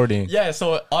 yeah. Yeah, Corden. Yeah,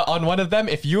 so on one of them,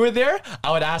 if you were there,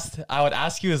 I would ask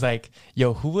you, is like,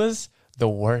 yo, who was the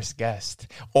worst guest?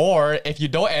 Or if you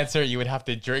don't answer, you would have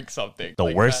to drink something.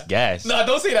 The worst guest? No,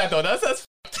 don't say that though. That's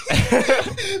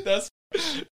that's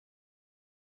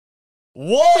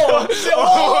Whoa!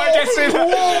 Oh, I can't say that.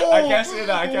 Whoa. I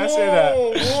can't say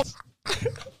that.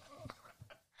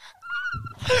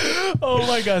 Oh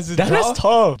my gosh, that's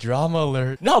tough. Drama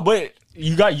alert. No, but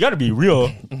you got to be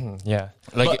real. Yeah,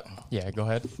 like go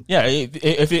ahead. Yeah,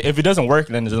 if it doesn't work,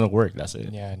 then it doesn't work. That's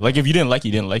it. Yeah, like if you didn't like it,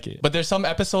 you didn't like it. But there's some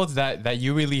episodes that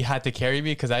you really had to carry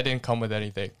me because I didn't come with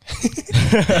anything.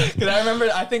 Because I remember,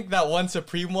 I think that one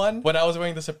Supreme one, when I was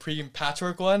wearing the Supreme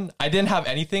patchwork one, I didn't have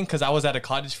anything because I was at a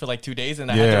cottage for like 2 days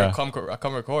and I had to come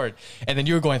record. And then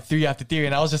you were going theory after theory,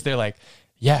 and I was just there like,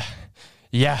 yeah.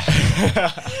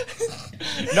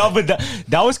 No, but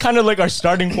that was kind of like our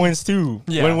starting points too.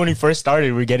 Yeah. When we first started,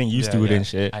 we were getting used to it and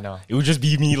shit. I know. It would just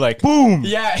be me like, boom.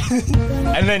 Yeah.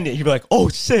 And then he'd be like, oh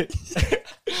shit.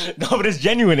 No, but it's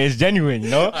genuine, you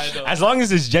know? I know. As long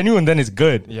as it's genuine, then it's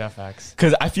good. Yeah, facts.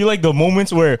 Because I feel like the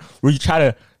moments where you try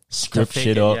to script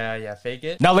shit up. Yeah, fake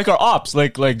it. Now, like our ops,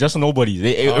 like Just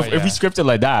Nobody. If we script it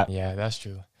like that. Yeah, that's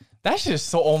true. That's just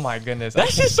so, oh my goodness.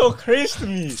 That's just so cringe to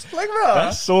me. Like, bro.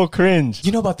 That's so cringe.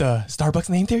 You know about the Starbucks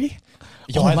name theory?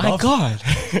 Yo, Oh my god.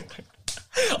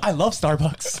 I love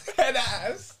Starbucks. Head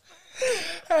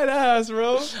ass,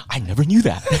 bro. I never knew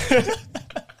that.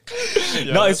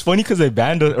 No, it's funny because they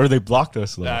banned us or they blocked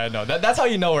us. Though. Nah, I know. That's how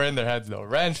you know we're in their heads, though.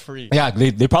 Rent free. Yeah,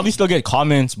 they probably still get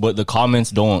comments, but the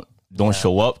comments don't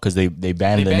show up because they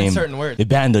banned the name. Certain words. They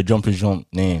banned the Jump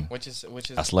name. Which is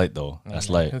That's light though. That's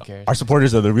light. Who cares? Our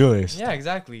supporters are the realest. Yeah,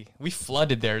 exactly. We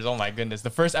flooded theirs. Oh my goodness. The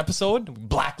first episode,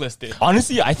 blacklisted.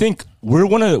 Honestly, I think we were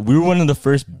one of the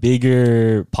first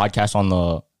bigger podcasts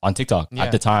on TikTok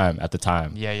at the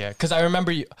time. Yeah. Because I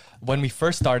remember when we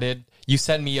first started, you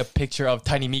sent me a picture of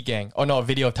Tiny Meat Gang. Oh no, a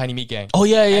video of Tiny Meat Gang. Oh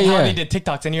yeah. How they did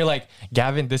TikToks, and you're like,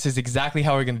 Gavin, this is exactly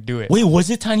how we're gonna do it. Wait, was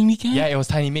it Tiny Meat Gang? Yeah, it was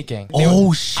Tiny Meat Gang.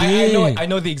 Shit! I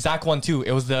know the exact one too.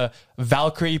 It was the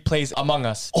Valkyrie plays Among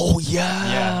Us. Oh yeah.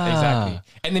 Yeah, exactly.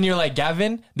 And then you're like,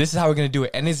 Gavin, this is how we're gonna do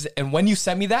it. And when you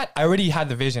sent me that, I already had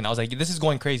the vision. I was like, this is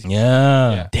going crazy.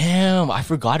 Yeah. Damn, I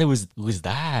forgot it was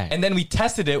that. And then we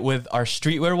tested it with our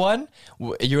streetwear one.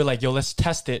 You were like, yo, let's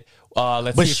test it.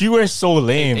 But streetwear is so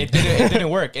lame. It didn't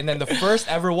work. And then the first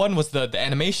ever one was the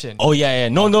animation. Oh yeah.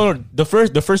 No. The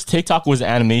first TikTok was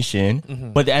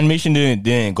animation, but the animation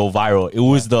didn't go viral. It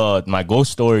was my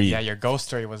ghost story. Yeah, your ghost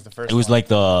story was the first. It was one. like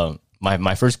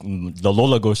my first the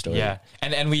Lola ghost story. Yeah,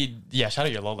 and we shout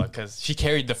out your Lola because she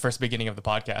carried the first beginning of the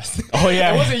podcast. Oh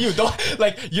yeah, it wasn't you. Don't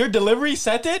like your delivery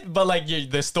sent it, but like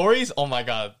the stories. Oh my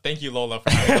god, thank you Lola for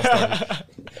having those stories.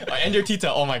 And your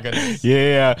Tita. Oh my goodness.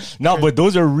 Yeah. No, but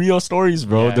those are real stories,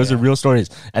 bro. Yeah, those are real stories,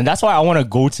 and that's why I want to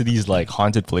go to these like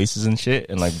haunted places and shit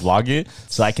and like vlog it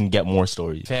so I can get more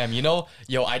stories. Fam,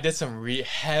 I did some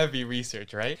heavy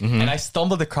research, right? And I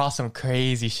stumbled across some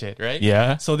crazy shit, right?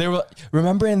 Yeah. So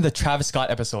remember in the Travis Scott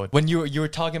episode when you were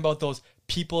talking about those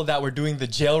people that were doing the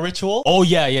jail ritual? Oh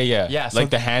yeah. So, like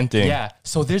the hand thing. Yeah.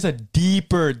 So there's a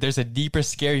deeper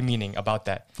scary meaning about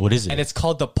that. What is it? And it's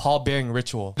called the Pallbearing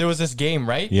ritual. There was this game,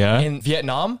 right? Yeah. In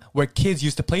Vietnam where kids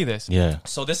used to play this. Yeah.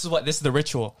 So this is the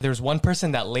ritual. There's one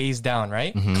person that lays down,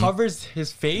 right? Covers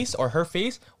his face or her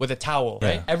face with a towel,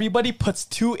 right? Everybody puts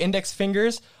 2 index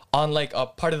fingers on like a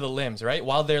part of the limbs, right?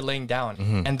 While they're laying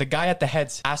down. And the guy at the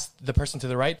head asks the person to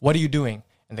the right, "What are you doing?"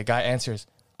 And the guy answers,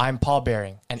 "I'm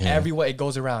pallbearing." And everywhere it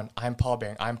goes around, "I'm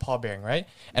pallbearing," right?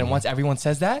 And once everyone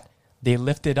says that, they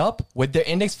lift it up with their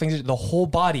index fingers, the whole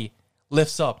body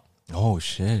lifts up. Oh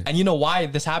shit. And you know why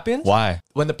this happens? Why?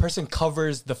 When the person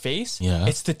covers the face,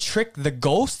 it's to trick the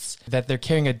ghosts that they're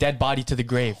carrying a dead body to the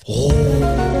grave. Oh,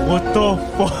 what the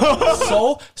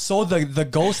fuck? So the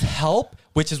ghosts help,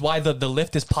 which is why the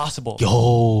lift is possible.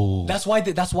 Yo. That's why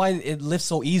it lifts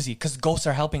so easy, because ghosts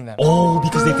are helping them. Oh,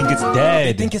 because they think it's dead.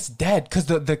 They think it's dead because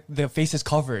the face is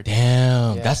covered.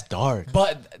 Damn, that's dark.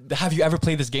 But have you ever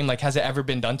played this game? Like, has it ever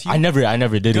been done to you? I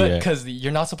never did Good, it. because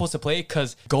you're not supposed to play it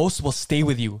because ghosts will stay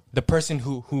with you. The person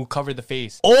who covered the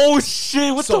face. Oh shit!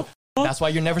 What the? That's why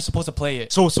you're never supposed to play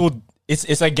it. So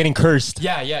it's like getting cursed.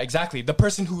 Yeah, exactly. The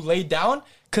person who laid down,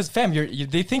 because fam,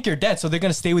 they think you're dead, so they're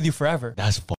gonna stay with you forever.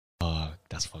 That's fucked.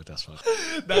 That's fucked.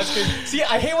 That's crazy. See,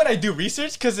 I hate when I do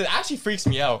research because it actually freaks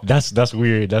me out. That's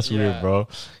weird. That's weird, bro.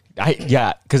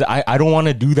 Because I don't want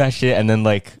to do that shit and then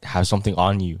like have something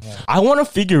on you. Yeah. I want to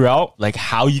figure out like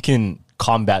how you can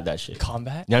combat that shit.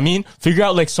 Combat? You know what I mean? Figure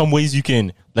out like some ways you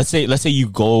can. Let's say you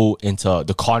go into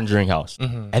the Conjuring house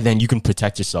and then you can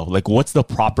protect yourself. Like, what's the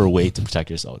proper way to protect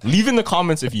yourself? Leave in the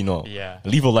comments if you know. Yeah.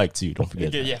 Leave a like too. Don't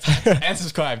forget. Yeah. And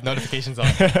subscribe. Notifications on.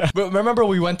 But remember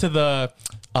we went to the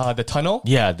tunnel?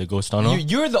 Yeah, the ghost tunnel.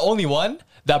 You're the only one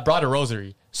that brought a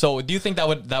rosary. So do you think that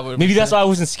would maybe that's why I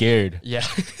wasn't scared. Yeah.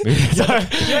 If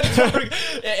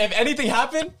anything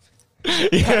happened,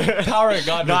 power of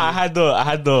God. No, I had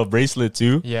the bracelet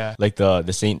too. Yeah. Like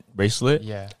the saint bracelet.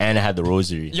 Yeah. And I had the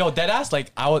rosary. Yo, deadass,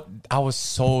 like I was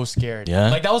so scared. Yeah.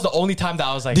 Like that was the only time that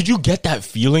I was like, did you get that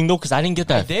feeling though? Because I didn't get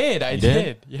that. I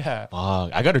did. Yeah.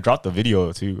 I gotta drop the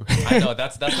video too. I know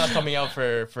that's not coming out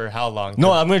for how long?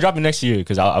 No, I'm gonna drop it next year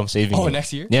because I'm saving. Oh, it.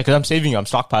 Next year? Yeah, because I'm saving. I'm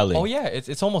stockpiling. Oh yeah,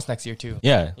 it's almost next year too.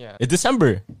 Yeah. It's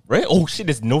December, right? Oh shit,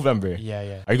 it's November.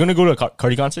 Yeah. Are you gonna go to a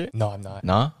Cardi concert? No, I'm not.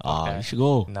 Nah. Okay. You should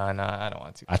go. Nah, I don't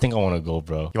want to. I think I want to go,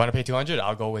 bro. You want to pay $200?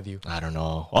 I'll go with you. I don't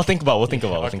know. We'll think about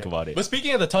it. But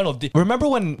speaking of the tunnel, remember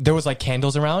when there was like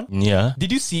candles around? Yeah.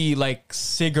 Did you see like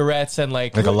cigarettes and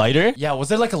like a lighter? Yeah. Was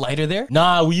there like a lighter there?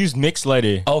 Nah, we used mixed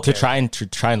lighter to try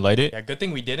and light it. Yeah. Good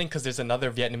thing we didn't, because there's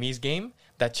another Vietnamese game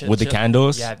with the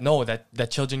candles. Yeah, no,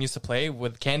 that children used to play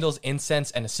with candles,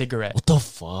 incense, and a cigarette. What the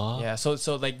fuck? Yeah,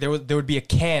 so like there would be a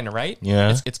can, right?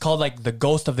 Yeah. It's called like the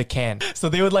ghost of the can. So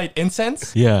they would light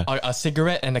incense, Yeah. a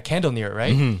cigarette, and a candle near it,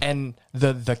 right? And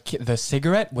the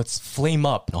cigarette would flame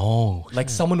up. Oh, Like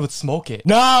someone would smoke it.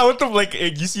 nah, what the like?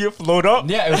 You see it float up?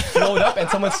 Yeah, it would float up and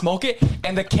someone smoke it,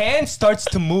 and the can starts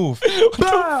to move.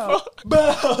 Bow,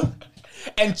 bow,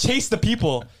 and chase the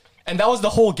people. And that was the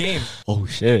whole game. Oh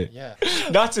shit. Yeah.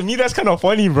 Nah, to me that's kind of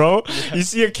funny, bro. You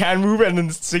see a can move and then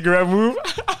the cigarette move.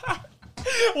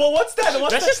 Well, what's that?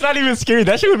 That's just not even scary.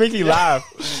 That shit would make me laugh.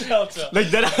 Like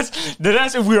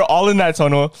that's if we were all in that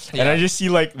tunnel and I just see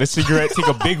like the cigarette take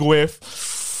a big whiff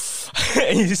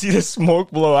and you see the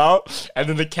smoke blow out and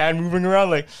then the can moving around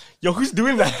like, yo, who's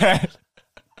doing that?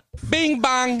 Bing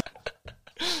bang.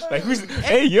 Like who's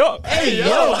hey yo.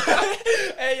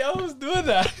 Hey, yo, who's doing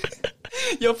that?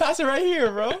 Yo, pass it right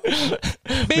here, bro.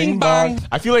 Bing bang.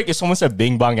 I feel like if someone said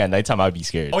bing bang at nighttime, I'd be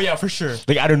scared. Oh, yeah, for sure.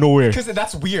 Like out of nowhere. Because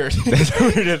that's weird. That's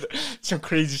weird. Some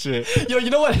crazy shit. Yo, you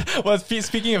know what? Well,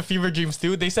 speaking of fever dreams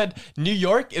too, they said New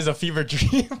York is a fever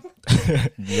dream.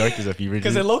 New York is a fever dream.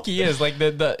 Because it low-key is. Like,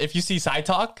 the if you see Side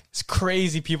Talk, it's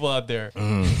crazy people out there.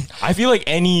 I feel like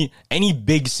any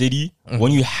big city,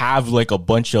 when you have like a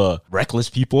bunch of reckless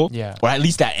people, Yeah. or at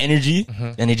least that energy,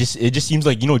 and it just seems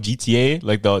like, you know, GTA,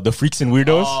 like the freaks and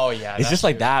weirdos. Oh, yeah, it's that's just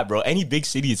like true. that, bro. Any big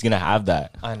city is gonna have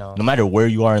that. I know. No matter where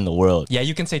you are in the world. Yeah,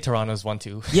 you can say Toronto's one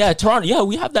too. Yeah, Toronto. Yeah,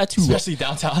 we have that too. Especially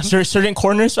downtown. Certain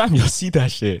corners, fam, you'll see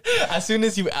that shit. As soon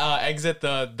as you exit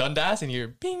the Dundas and you're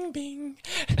bing, bing,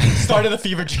 start of the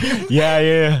fever dream.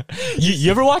 Yeah. You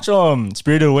ever watch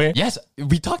Spirited Away? Yes,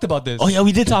 we talked about this. Oh yeah,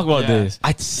 we did talk about Yeah. this.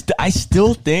 I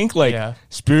still think like Yeah.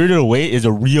 Spirited Away is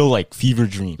a real like fever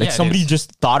dream. Like Yeah, it somebody is.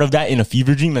 just thought of that in a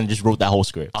fever dream and just wrote that whole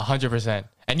script. 100%.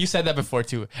 And you said that before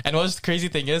too. And what's the crazy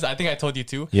thing is, I think I told you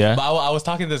too. Yeah. But I was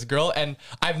talking to this girl, and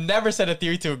I've never said a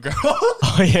theory to a girl.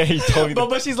 Oh yeah, you told me.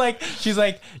 But she's like,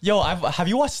 yo, have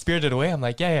you watched Spirited Away? I'm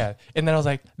like, yeah. And then I was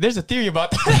like, there's a theory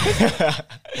about that.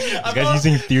 You guys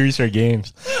using theories for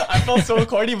games. I felt so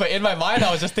corny, but in my mind,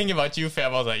 I was just thinking about you,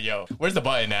 fam. I was like, yo, where's the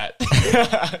button at?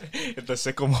 Hit the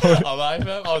sickle mode. Alive,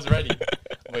 fam. I was ready.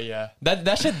 But yeah,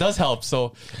 that shit does help.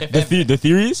 So if The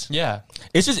theories? yeah.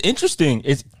 It's just interesting.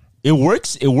 It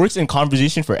works in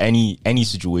conversation for any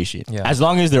situation. Yeah. As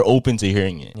long as they're open to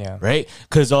hearing it. Yeah. Right?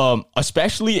 Because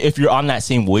especially if you're on that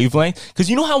same wavelength. Because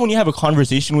you know how when you have a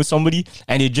conversation with somebody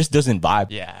and it just doesn't vibe.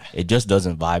 Yeah. It just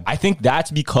doesn't vibe. I think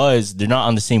that's because they're not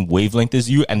on the same wavelength as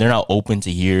you and they're not open to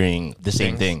hearing the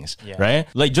same things. Yeah. Right?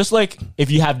 Like just like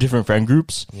if you have different friend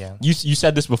groups. Yeah. You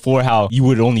said this before how you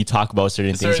would only talk about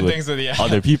certain things with yeah.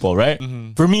 other people, right?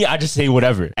 For me, I just say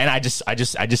whatever. And I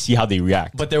just see how they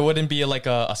react. But there wouldn't be like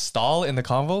a stall in the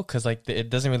convo because like it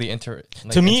doesn't really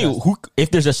To me,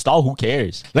 if there's a stall, who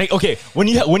cares? Like, okay, when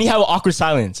you have an awkward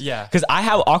silence, Yeah. because I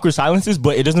have awkward silences,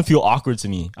 but it doesn't feel awkward to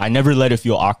me. I never let it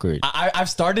feel awkward. I've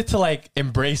started to like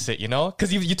embrace it, you know,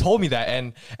 because you told me that,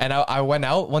 and I went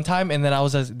out one time, and then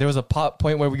there was a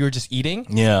point where we were just eating,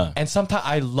 Yeah. and sometimes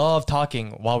I love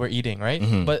talking while we're eating, right?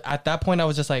 But at that point, I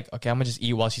was just like, okay, I'm gonna just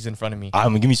eat while she's in front of me. I'm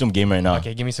gonna give me some game right now.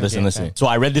 Okay, give me some listen, game, Listen. okay. So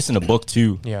I read this in a book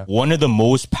too. Yeah. One of the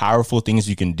most powerful things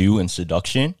you can do in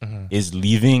seduction is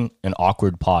leaving an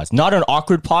awkward pause. Not an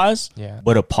awkward pause, Yeah.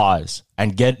 but a pause.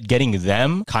 And getting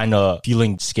them kind of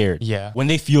feeling scared. Yeah. When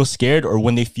they feel scared or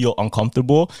when they feel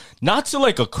uncomfortable, not to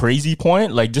like a crazy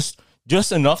point, like just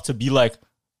enough to be like,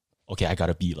 okay, I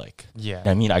gotta be like, Yeah.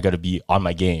 I mean, I gotta be on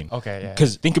my game. Okay, yeah.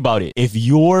 Because think about it. If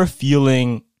you're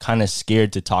feeling kind of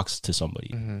scared to talk to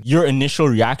somebody, your initial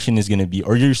reaction is gonna be,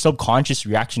 or your subconscious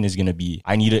reaction is gonna be,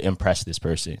 I need to impress this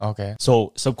person. Okay.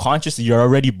 So subconsciously, you're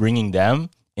already bringing them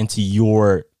into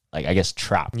your, like, I guess,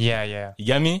 trap. Yeah. You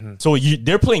get me? So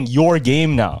they're playing your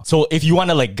game now. So if you want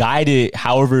to like guide it,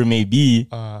 however it may be,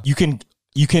 you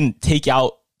can take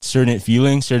out certain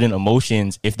feelings, certain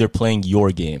emotions if they're playing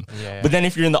your game. Yeah. But then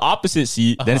if you're in the opposite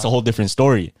seat, then it's a whole different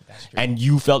story. And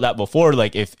you felt that before,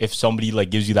 like if somebody like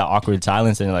gives you that awkward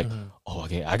silence and you're like, oh,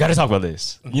 okay, I gotta talk about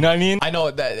this. You know what I mean? I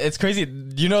know that it's crazy.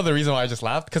 You know the reason why I just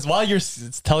laughed? Because while you're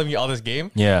telling me all this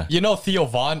game, Yeah. you know Theo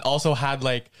Vaughn also had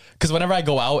like, because whenever I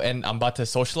go out and I'm about to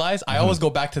socialize, I always go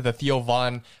back to the Theo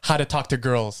Vaughn How to Talk to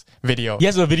Girls video. He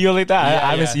has a video like that. Yeah, I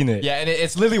haven't yeah. seen it. Yeah, and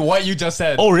it's literally what you just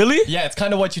said. Oh, really? Yeah, it's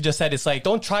kind of what you just said. It's like,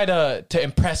 don't try to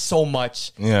impress so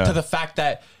much Yeah. to the fact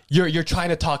that you're trying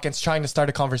to talk and trying to start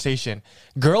a conversation.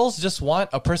 Girls just want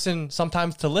a person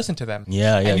sometimes to listen to them.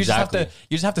 Yeah, and you exactly.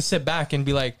 just have to sit back and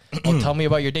be like, oh, tell me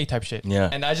about your day type shit. Yeah.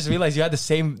 And I just realized you had the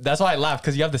same. That's why I laughed,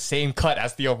 because you have the same cut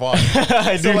as Theo Vaughn.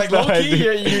 I So do. like, I low-key,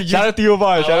 do. you Shout out to Theo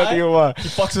Vaughn. Shout out to Theo Vaughn. He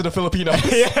fucks with the Filipinos.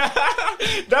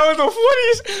 That was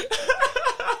the funniest.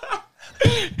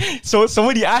 So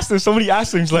somebody asked him,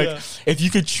 he's like, if you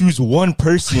could choose one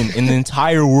person in the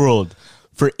entire world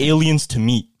for aliens to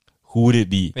meet, who would it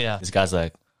be? Yeah. This guy's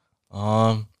like,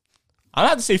 I'd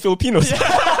have to say Filipinos.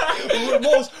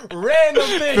 Most random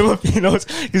thing. Filipinos,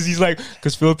 because he's like,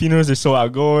 because Filipinos are so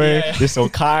outgoing, they're so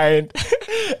kind.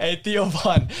 Hey, Theo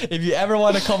Von, if you ever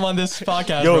want to come on this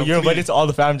podcast, Yo, bro, you're invited to all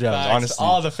the fam jams, facts, honestly.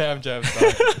 all the fam jams.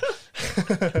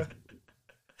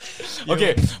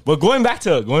 Okay, but going back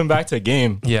to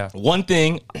game. Yeah. One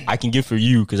thing I can give for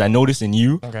you, because I noticed in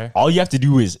you, Okay. all you have to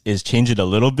do is change it a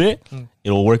little bit.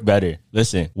 It'll work better.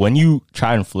 Listen, when you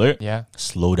try and flirt,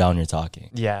 slow down your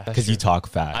talking. Yeah, Because you talk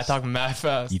fast. I talk mad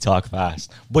fast. You talk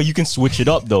fast. But you can switch it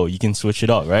up though. You can switch it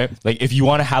up, right? Like if you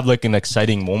want to have like an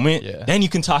exciting moment, then you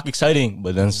can talk exciting,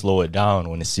 but then slow it down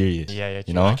when it's serious. Yeah.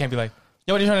 You know? I can't be like,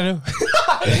 yo, what are you trying to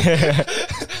do?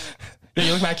 Yo,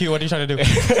 you look mad cute. What are you trying to do?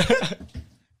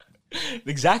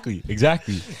 Exactly.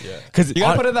 Yeah. Because You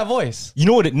gotta put in that voice. you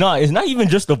know what? It's not even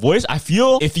just the voice. I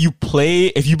feel if you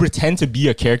pretend to be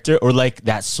a character or like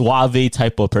that suave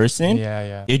type of person,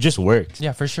 it just works.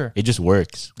 Yeah, for sure. It just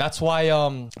works. That's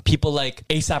why people like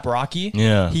ASAP Rocky,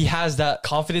 he has that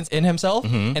confidence in himself,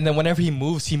 and then whenever he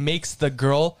moves, he makes the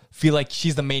girl feel like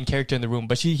she's the main character in the room,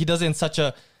 but he does it in such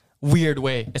a weird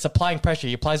way. It's applying pressure.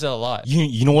 He applies it a lot.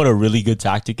 You know what a really good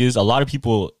tactic is? A lot of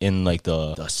people in like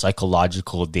the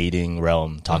psychological dating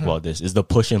realm talk about this, is the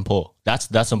push and pull. That's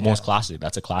the most classic.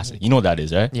 That's a classic. You know what that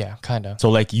is, right? Yeah, kind of. So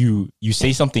like you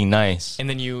say something nice, And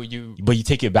then you but you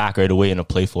take it back right away in a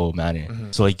playful manner.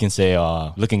 So like you can say,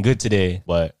 looking good today,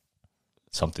 but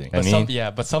something.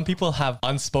 but some people have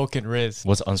unspoken riz.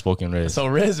 What's unspoken riz? So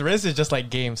riz is just like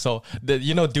game. So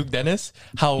Duke Dennis,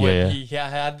 how when he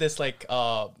had this like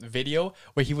video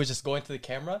where he was just going to the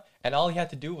camera and all he had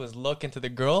to do was look into the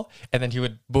girl and then he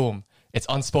would boom. It's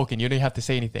unspoken. You don't have to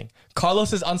say anything.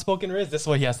 Carlos is unspoken riz. This is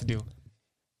what he has to do.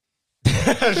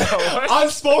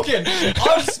 Unspoken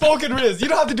riz. You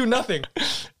don't have to do nothing.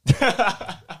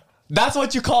 That's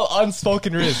what you call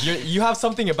unspoken riz. You have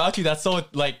something about you that's so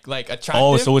like attractive.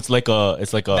 Oh, so it's like a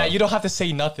that you don't have to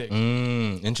say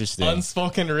nothing. Interesting.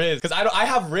 Unspoken riz. Because I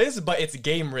have riz, but it's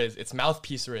game riz. It's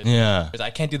mouthpiece riz. Yeah. I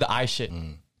can't do the eye shit.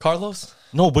 Carlos?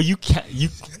 No, but you can't.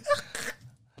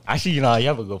 Actually, you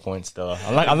have a good point still.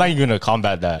 I'm not even gonna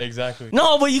combat that. Exactly.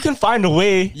 No, but you can find a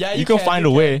way. Yeah, you can find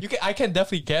a way. I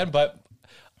definitely, but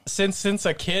since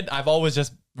a kid, I've always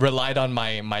just relied on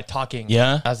my talking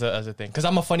as a thing. Because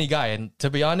I'm a funny guy. And to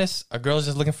be honest, a girl's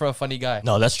just looking for a funny guy.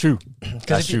 No, that's true.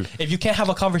 That's true. If you can't have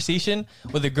a conversation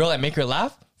with a girl and make her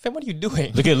laugh, fam, what are you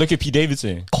doing? Look at Pete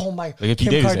Davidson. Oh my! Look at Pete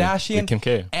Kim Davidson. Kardashian, Kim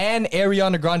K, and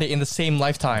Ariana Grande in the same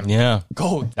lifetime. Yeah,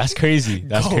 gold. That's crazy.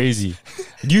 That's crazy.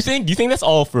 Do you think that's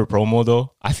all for promo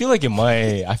though? I feel like it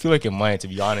might. To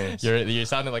be honest, you're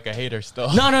sounding like a hater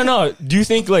still. No. Do you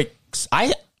think like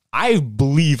I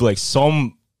believe like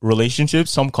some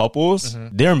relationships, some couples,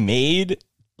 they're made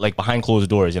like behind closed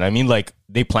doors. You know what I mean? Like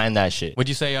they plan that shit. Would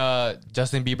you say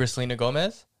Justin Bieber, Selena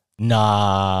Gomez?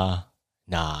 Nah.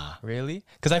 Really?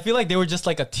 Because I feel like they were just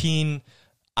like a teen.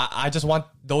 I just want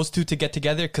those two to get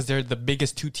together because they're the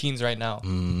biggest two teens right now.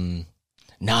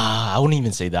 Nah, I wouldn't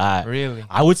even say that. Really?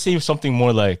 I would say something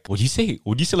more like, would you say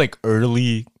like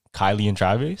early Kylie and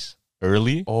Travis?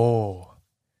 Early? Oh.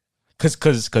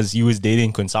 Cause he was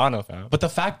dating Quintana, fam. But the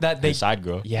fact that they side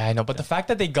girl. Yeah, I know. But the fact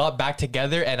that they got back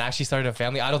together and actually started a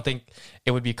family, I don't think it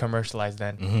would be commercialized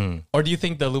then. Or do you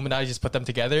think the Illuminati just put them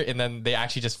together and then they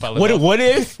actually just fell in love? What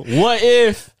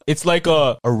if it's like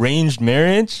a arranged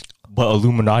marriage but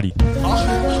Illuminati?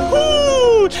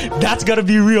 Ooh, that's gotta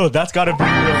be real. For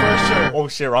sure. Oh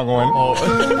shit, wrong one.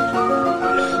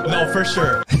 No, for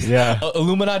sure. Yeah.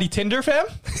 Illuminati Tinder, fam?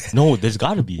 No, there's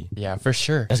gotta be. Yeah, for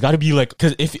sure. There's gotta be like,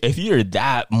 because if you're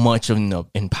that much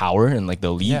in power and like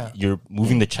the lead, you're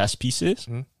moving the chess pieces,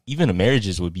 even the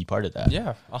marriages would be part of that.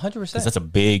 Yeah, 100%. Because that's a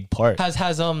big part.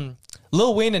 Has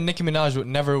Lil Wayne and Nicki Minaj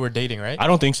never were dating, right? I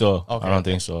don't think so. Okay, I don't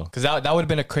think so. Because that would have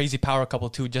been a crazy power couple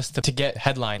too, just to get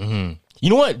headline. You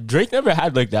know what? Drake never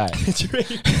had like that.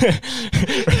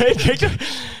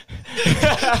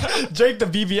 Drake the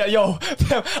BBL. Yo,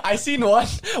 I seen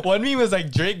one meme was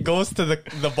like Drake goes to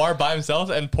the bar by himself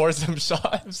and pours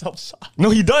himself shot. No,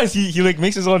 he does. He like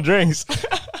makes his own drinks.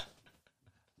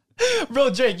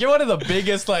 Bro, Drake, you're one of the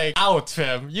biggest out,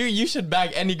 fam. You should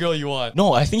bag any girl you want.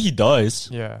 No, I think he does.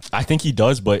 Yeah. I think he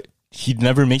does, but he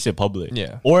never makes it public.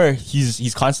 Yeah. Or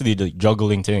he's constantly like,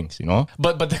 juggling things, you know?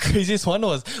 But the craziest one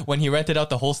was when he rented out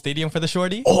the whole stadium for the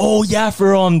shorty. Oh yeah,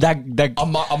 for that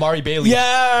Amari Bailey.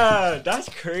 Yeah, that's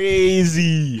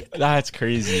crazy. That's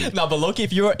crazy. No, but Loki,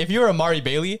 if you were Amari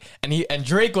Bailey and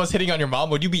Drake was hitting on your mom,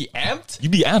 would you be amped?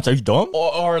 You'd be amped. Are you dumb?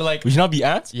 Or like, would you not be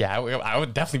amped? Yeah, I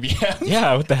would definitely be amped.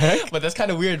 Yeah, what the heck? But that's kind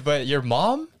of weird. But your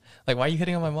mom, like, why are you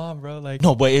hitting on my mom, bro? Like,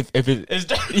 no, but if it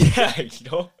yeah,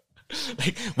 you know.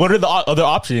 Like, what are the other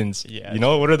options? Yeah, you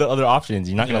know, what are the other options?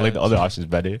 You're not gonna like the other options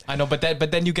better. I know, but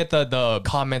then you get the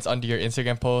comments under your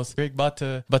Instagram post. Drake about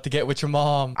to get with your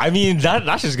mom. I mean,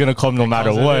 that's just gonna come no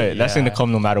matter what. That's gonna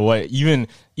come no matter what. Even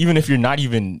if you're not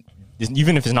even if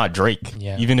it's not Drake,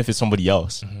 even if it's somebody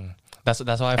else. Mm-hmm.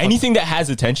 That's why anything that has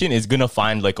attention is gonna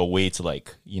find like a way to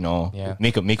like, you know,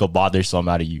 make a bothersome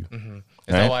out of you.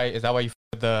 Mm-hmm. Right? Is that why you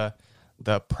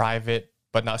the private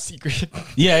but not secret?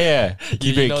 Yeah.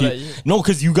 No,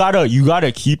 because you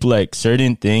gotta keep like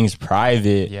certain things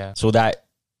private, so that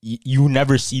you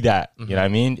never see that. You know what I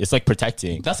mean? It's like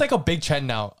protecting. That's like a big trend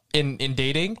now in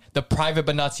dating, the private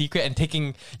but not secret, and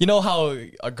taking. You know how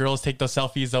girls take those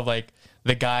selfies of like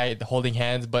the guy holding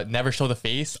hands but never show the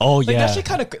face. Oh like, yeah,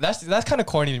 that's kind of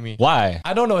corny to me. Why?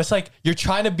 I don't know. It's like you're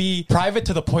trying to be private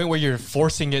to the point where you're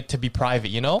forcing it to be private.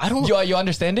 You know? You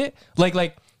understand it?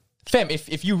 Like. Fam,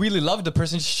 if you really love the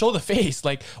person, just show the face.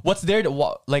 Like, what's there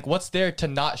to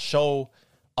not show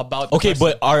about the person?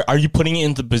 But are you putting it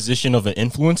in the position of an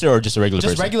influencer or just a regular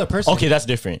person? Just regular person. Okay, that's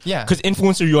different. Yeah. Because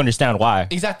influencer, you understand why.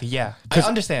 Exactly, yeah. I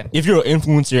understand. If you're an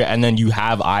influencer and then you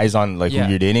have eyes on like who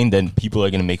you're dating, then people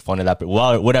are going to make fun of that.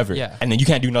 Well, whatever. Yeah. And then you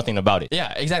can't do nothing about it.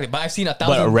 Yeah, exactly. But I've seen 1,000.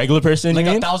 But a regular person, like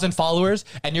 1,000 followers,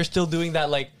 and you're still doing that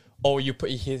like, oh, you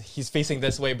put he's facing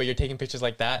this way, but you're taking pictures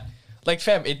like that. Like,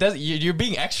 fam, you're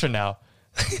being extra now.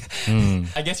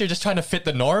 I guess you're just trying to fit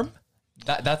the norm.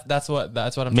 That's what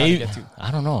I'm trying to get to. I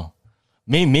don't know.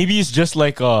 Maybe it's just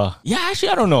like actually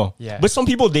I don't know. Yeah. But some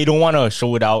people, they don't want to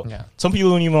show it out. Yeah. Some people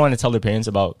don't even want to tell their parents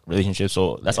about relationships,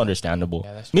 so that's understandable.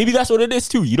 Yeah, that's maybe that's what it is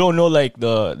too. You don't know like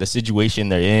the situation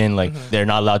they're in, like they're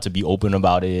not allowed to be open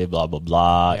about it, blah blah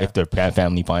blah. Yeah. If their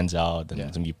family finds out, then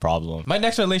it's gonna be a problem. My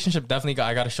next relationship definitely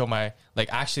I got to show my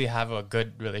actually have a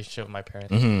good relationship with my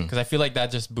parents, because I feel like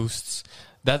that just boosts.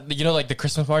 That, you know, like the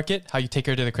Christmas market, how you take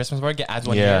her to the Christmas market adds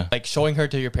 1 year. Like showing her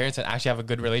to your parents and actually have a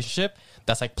good relationship,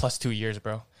 that's like plus 2 years,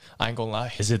 bro. I ain't gonna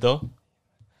lie. Is it though?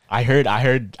 I heard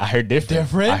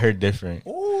different. I heard different.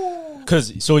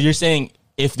 Cause so you're saying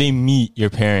if they meet your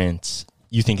parents,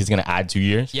 you think it's gonna add 2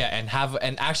 years? Yeah,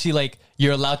 and actually like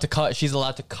you're allowed to she's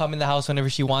allowed to come in the house whenever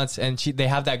she wants, and they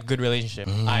have that good relationship.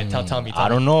 Tell me. I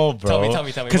don't know, bro. Tell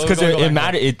me. Because it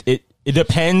matters. It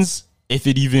depends. If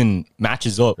it even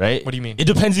matches up, right? What do you mean? It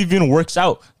depends if it even works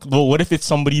out. Well, what if it's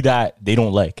somebody that they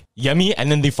don't like? You get me? And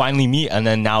then they finally meet, and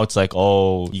then now it's like,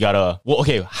 oh, you gotta... Well,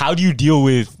 okay, how do you deal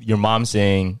with your mom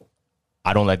saying,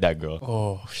 I don't like that girl?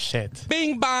 Oh, shit.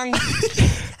 Bing bang.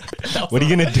 What are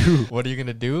you gonna do? What are you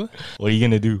gonna do? What are you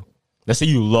gonna do? Let's say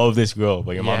you love this girl,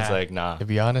 but your mom's like, nah. To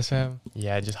be honest, fam,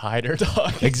 just hide her,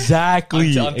 dog.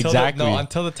 Exactly.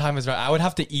 Until the time is right. I would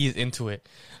have to ease into it.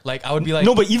 Like, I would be like...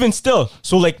 No, but even still.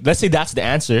 So, like, let's say that's the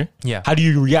answer. Yeah. How do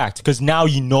you react? Because now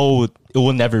you know it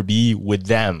will never be with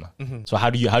them. So how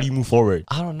do you move forward?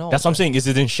 I don't know. That's what I'm saying. Is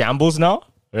it in shambles now?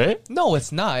 Right? No,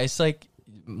 it's not. It's like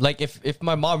if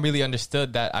my mom really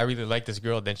understood that I really like this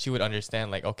girl, then she would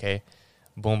understand, like, okay,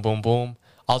 boom, boom, boom.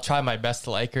 I'll try my best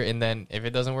to like her. And then if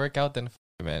it doesn't work out, then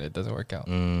man, it doesn't work out.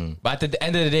 But at the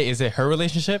end of the day, is it her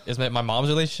relationship? Is it my mom's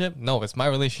relationship? No, it's my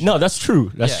relationship. No, that's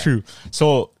true. That's true.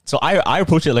 So I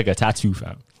approach it like a tattoo,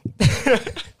 fam.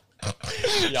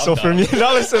 So for me,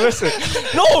 now listen.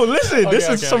 No, listen. This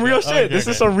is some real shit. This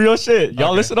is some real shit.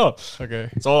 Y'all listen up. Okay.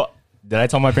 So did I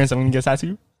tell my parents I'm gonna get a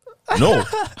tattoo? No,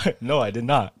 no, I did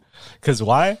not. Cause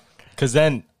why? Because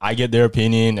then I get their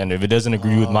opinion, and if it doesn't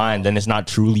agree with mine, then it's not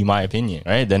truly my opinion,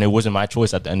 right? Then it wasn't my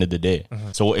choice at the end of the day.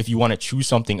 So if you want to choose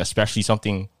something, especially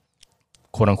something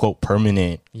quote unquote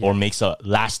permanent or makes a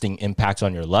lasting impact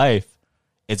on your life,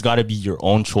 it's got to be your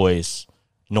own choice,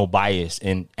 no bias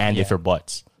and if or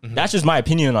buts. That's just my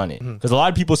opinion on it. Because a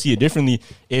lot of people see it differently.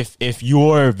 If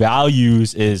your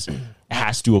values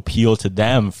has to appeal to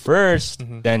them first,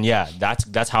 then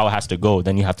that's how it has to go.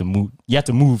 Then you have to move. You have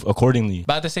to move accordingly.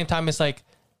 But at the same time, it's like,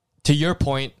 to your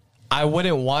point, I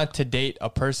wouldn't want to date a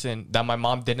person that my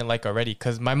mom didn't like already,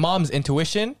 because my mom's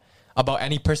intuition about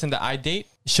any person that I date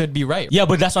should be right. Yeah,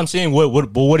 but that's what I'm saying.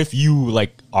 What if you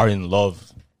like are in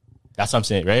love? That's what I'm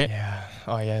saying, right? Yeah.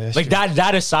 Oh yeah, that's Like true.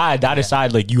 that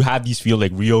aside, like you have these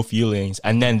real feelings,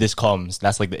 and then this comes.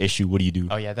 That's like the issue. What do you do?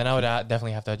 Oh yeah, then I would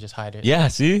definitely have to just hide it. Yeah,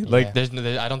 see, like Yeah.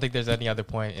 There's I don't think there's any other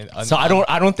point. so I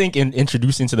don't think in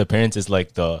introducing to the parents is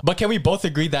like the. But can we both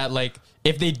agree that like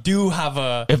if they do have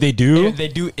a If they do,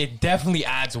 it definitely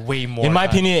adds way more. in my time.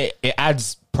 opinion, it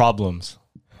adds problems.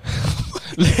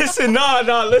 Listen,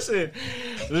 listen.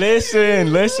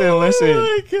 Oh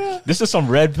my God. This is some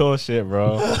red pill shit,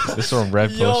 bro. This is some red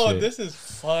pill Yo, shit. this is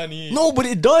funny. No, but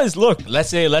it does. Look, let's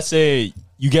say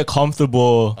you get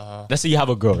comfortable. Let's say you have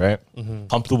a girl, right?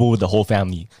 Comfortable with the whole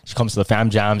family. She comes to the fam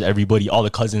jams, everybody, all the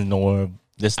cousins know her.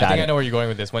 This, that. I think I know where you're going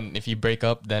with this. If you break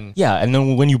up, then Yeah, and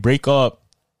then when you break up,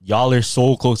 y'all are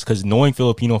so close because knowing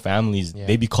Filipino families,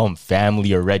 they become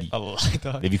family already. a lot.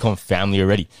 They become family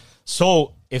already.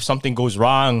 So if something goes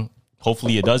wrong,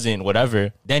 hopefully it doesn't,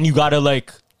 whatever, then you gotta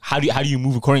like, how do you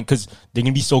move according? Because they're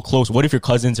gonna be so close. What if your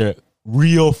cousins are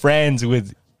real friends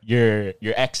with your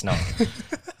ex now?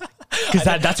 Because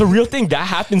that's a real thing. That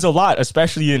happens a lot,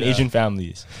 especially in Asian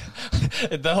families.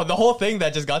 The whole thing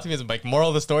that just got to me is like moral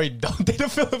of the story: don't date a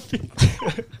Filipino.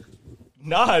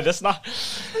 Nah, that's not.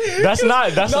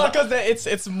 No, because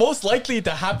it's most likely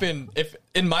to happen if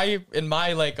in my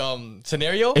like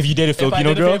scenario. If you date a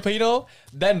Filipino if I date girl? a Filipino,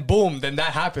 then boom, then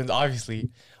that happens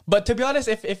obviously. But to be honest,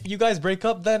 if you guys break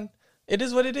up, then it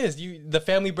is what it is. The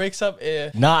family breaks up.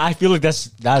 Nah, I feel like that's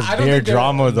I don't bare think there-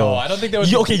 drama though. No, I don't think there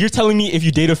would. Okay, you're telling me if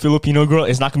you date a Filipino girl,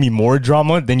 it's not gonna be more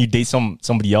drama than you date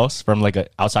somebody else from like a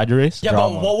outside your race? Yeah,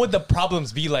 Drama. but what would the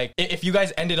problems be like if you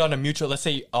guys ended on a mutual, let's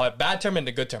say a bad term and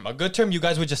a good term? A good term, you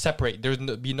guys would just separate. There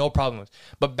would be no problems.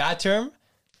 But bad term,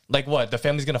 like what? The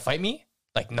family's gonna fight me?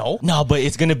 Like no. No, but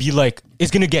it's gonna be like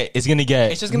it's gonna get It's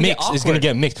just gonna mixed. get It's gonna awkward.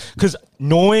 get mixed because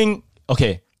knowing.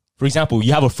 Okay, for example,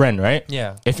 you have a friend, right?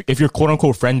 Yeah. If your quote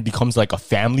unquote friend becomes like a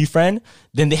family friend,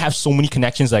 then they have so many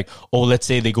connections. Like, oh, let's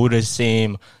say they go to the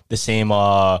same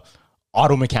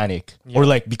auto mechanic, or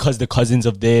like because the cousins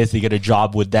of this, they get a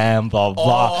job with them. Blah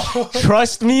blah. Oh.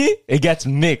 Trust me, it gets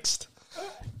mixed.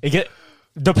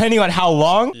 Depending on how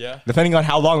long. Yeah. Depending on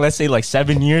how long. Let's say like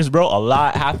 7 years, bro. A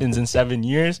lot happens in 7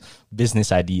 years.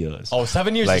 Business ideas. Oh,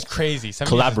 7 years Like, is crazy.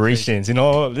 7 years is crazy. Collaborations, you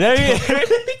know.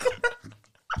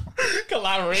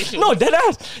 Collaboration. No, dead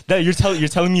ass. That you're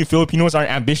telling me Filipinos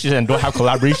aren't ambitious and don't have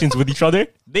collaborations with each other?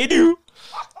 They do.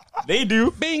 They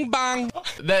do. Bing bang.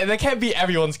 That can't be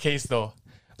everyone's case though.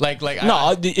 Like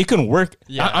No, it can work.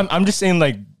 Yeah. I'm just saying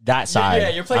like that side. yeah,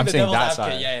 you're playing I'm the saying devil's that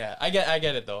advocate. side. Yeah, I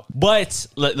get it though. But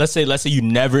let's say you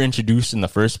never introduced in the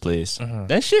first place.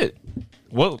 Then shit.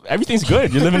 Well, everything's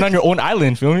good. You're living on your own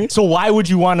island. Feel me? So why would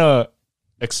you want to?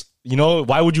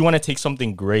 Why would you want to take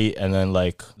something great and then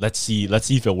like let's see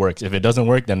if it works. If it doesn't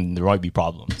work, then there might be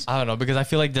problems. I don't know because I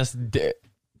feel like just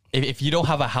if you don't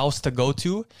have a house to go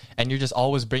to and you're just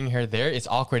always bringing her there, it's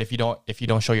awkward if you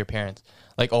don't show your parents.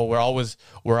 Like, oh,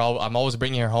 I'm always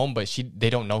bringing her home, but they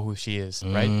don't know who she is,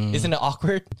 right? Isn't it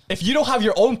awkward? If you don't have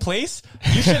your own place,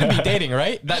 you shouldn't be dating,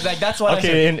 right? That's what I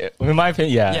said. Okay, in my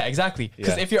opinion, yeah. Yeah, exactly.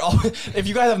 Because Yeah. if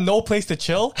you guys have no place to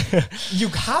chill, you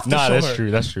have to Nah, show that's her.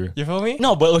 true. That's true. You feel me?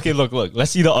 No, but okay, look. Let's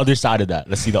see the other side of that.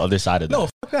 No,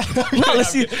 fuck that. No, let's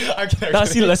see.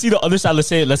 Let's see the other side. Let's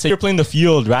say you're playing the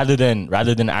field rather than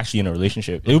actually in a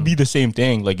relationship. It would be the same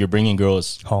thing. Like you're bringing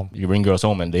girls Home. You bring girls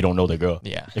home and they don't know the girl.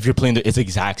 Yeah. If you're playing it's the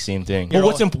exact same thing. But You're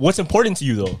what's important to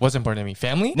you though? What's important to me?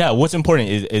 Family? Yeah. What's important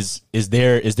is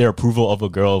their approval of a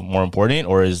girl more important,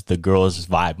 or is the girl's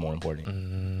vibe more important?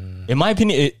 In my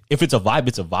opinion, if it's a vibe,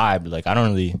 it's a vibe. Like I don't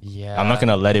really. Yeah. I'm not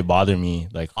gonna let it bother me.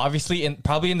 Like Obviously,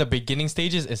 probably in the beginning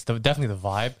stages, it's definitely the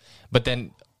vibe. But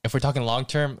then, if we're talking long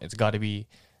term, that's got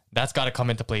to come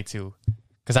into play too.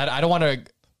 Because I don't want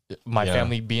my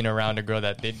family being around a girl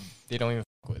that they don't even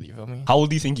fuck with. You feel me? how old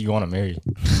do you think you want to marry?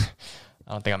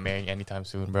 I don't think I'm marrying anytime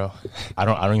soon, bro. I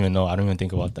don't even know. I don't even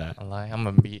think about that. I'm lying. I'm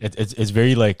gonna be. It's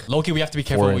very like. Low-key, we have to be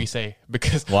careful what we say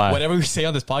because Why? whatever we say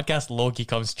on this podcast, low-key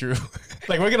comes true.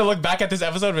 Like we're gonna look back at this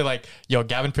episode, and be like, "Yo,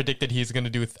 Gavin predicted he's gonna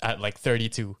do it at like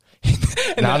 32."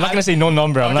 Nah, I'm not gonna say no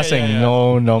number. I'm not Okay, saying yeah.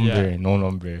 no number. Yeah. No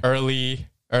number.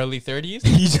 early 30s.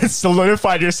 You just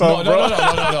solidified yourself, No, bro.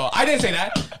 no. I didn't say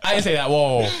that.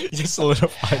 Whoa. You just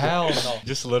solidified Hell it. no.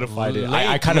 Just solidified it. Late-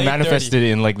 I kind of late manifested 30.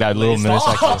 it in like that little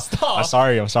millisecond. Stop. I'm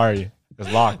sorry.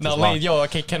 It's locked. No, It's late. locked. Yo,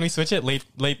 okay, can we switch it? Late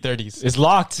 30s. It's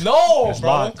locked. No, It's bro.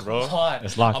 locked, bro. Come on.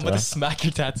 It's locked, I'm gonna bro. smack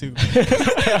your tattoo.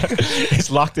 It's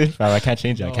locked in, fam. I can't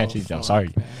change it. I'm fuck, sorry.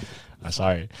 I'm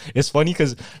sorry. It's funny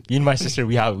because me and my sister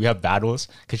we have battles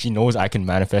because she knows I can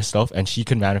manifest stuff and she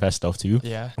can manifest stuff too.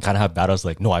 Yeah. I kind of have battles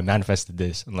like, no, I manifested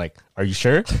this. I'm like, are you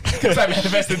sure? Because I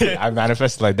manifested it. I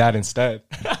manifested like that instead.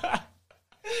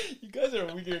 You guys are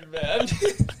weird, man.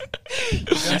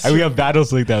 And we have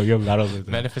battles like that.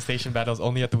 Manifestation battles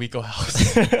only at the Wiko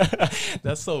house.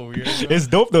 That's so weird. Bro. It's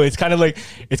dope though. It's kind of like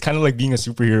being a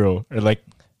superhero or like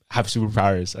have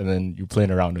superpowers and then you're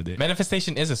playing around with it.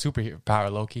 Manifestation is a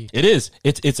superpower, low key. It is.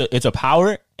 It's a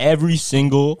power every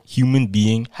single human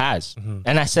being has.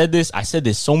 And I said this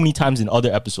so many times in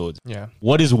other episodes. Yeah.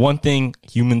 What is one thing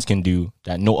humans can do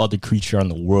that no other creature on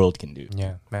the world can do?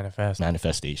 Yeah.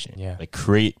 Manifestation. Yeah. Like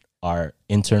create our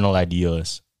internal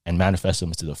ideas and manifest them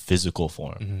into the physical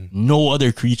form. No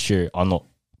other creature on the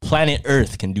planet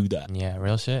Earth can do that. Yeah,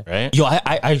 real shit. Right? Yo,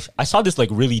 I saw this like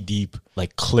really deep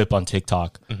like clip on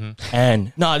TikTok,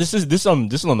 and this is some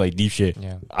like deep shit.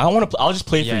 Yeah, I'll just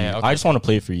play it for you. Okay. I just want to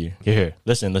play it for you. Here,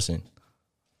 listen.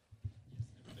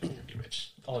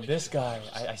 Oh, this guy.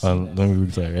 I see Let me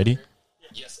replay. Ready?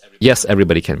 Yes,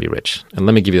 everybody can be rich. And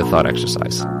let me give you a thought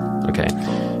exercise. Okay.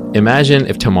 Imagine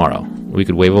if tomorrow we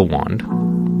could wave a wand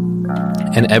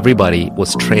and everybody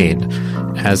was trained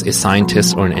as a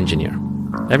scientist or an engineer.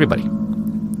 Everybody.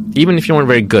 Even if you weren't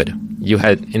very good, you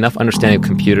had enough understanding of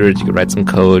computers, you could write some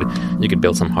code, you could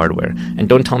build some hardware. And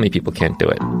don't tell me people can't do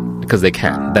it, because they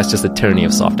can. That's just the tyranny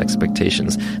of soft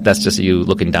expectations. That's just you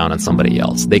looking down on somebody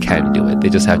else. They can do it. They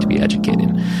just have to be educated.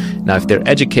 Now, if they're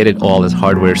educated all as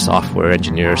hardware, software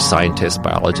engineers, scientists,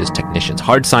 biologists, technicians,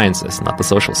 hard sciences, not the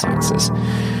social sciences,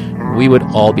 we would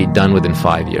all be done within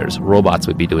 5 years. Robots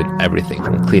would be doing everything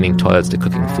from cleaning toilets to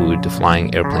cooking food to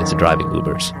flying airplanes to driving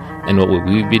Ubers. And what would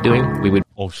we be doing? We would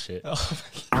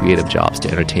creative jobs to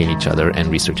entertain each other and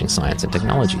researching science and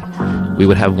technology. We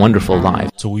would have wonderful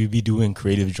lives. So we'd be doing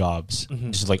creative jobs,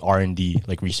 just like R&D,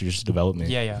 like research and development.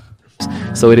 Yeah.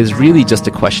 So it is really just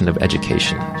a question of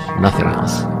education, nothing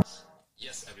else.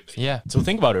 Yeah. So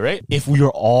think about it, right? If we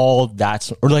are all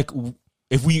that, or like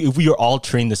if we are all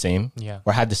trained the same,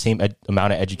 or had the same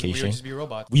amount of education, we would just be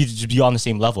robots. We'd just be on the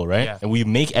same level, right? Yeah. And we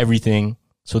make everything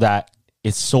so that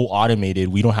it's so automated,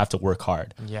 we don't have to work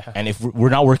hard. Yeah. And if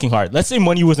we're not working hard, let's say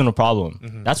money wasn't a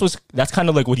problem. That's kind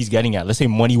of like what he's getting at. Let's say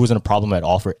money wasn't a problem at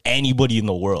all for anybody in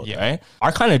the world, right?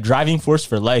 Our kind of driving force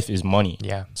for life is money.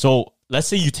 Yeah. So let's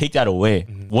say you take that away.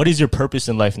 What is your purpose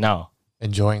in life now?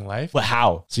 Enjoying life. But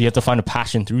how? So you have to find a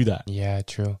passion through that. Yeah,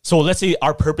 true. So let's say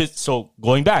our purpose, so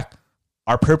going back,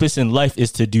 our purpose in life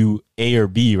is to do A or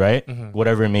B, right?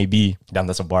 Whatever it may be. Damn,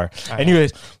 that's a bar.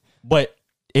 Anyways, but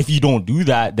if you don't do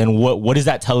that, then what is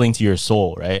that telling to your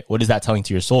soul, right? What is that telling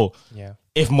to your soul? Yeah.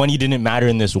 If money didn't matter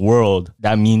in this world,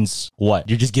 that means what?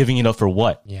 You're just giving it up for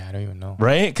what? Yeah, I don't even know.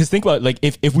 Right? Because think about it, like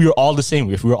if we were all the same,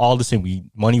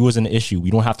 money wasn't an issue. We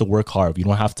don't have to work hard. We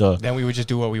don't have to. Then we would just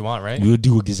do what we want, right? We would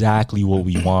do exactly what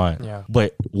we want. Yeah.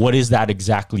 But what is that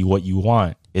exactly what you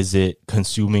want? Is it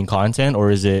consuming content or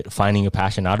is it finding a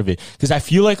passion out of it? Because I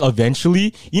feel like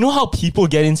eventually, you know how people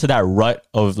get into that rut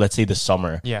of, let's say, the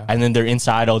summer. Yeah. And then they're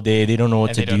inside all day. They don't know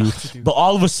what to do. But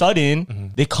all of a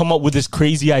sudden, they come up with this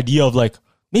crazy idea of like,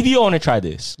 maybe I want to try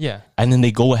this. Yeah. And then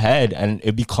they go ahead and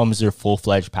it becomes their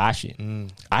full-fledged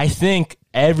passion. I think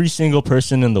every single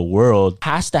person in the world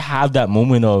has to have that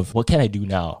moment of, what can I do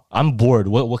now? I'm bored.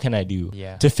 What can I do?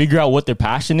 Yeah. To figure out what their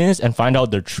passion is and find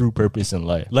out their true purpose in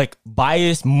life. Like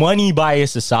money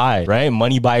bias aside, right?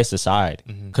 Money bias aside.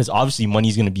 Because obviously money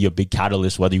is going to be a big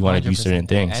catalyst whether you want to do certain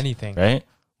things. Anything. Right?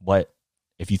 But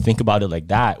if you think about it like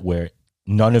that, where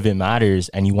none of it matters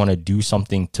and you want to do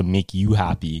something to make you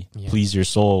happy, please your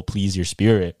soul, please your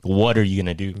spirit, what are you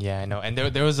gonna do? Yeah, I know. And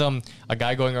there was a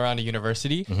guy going around a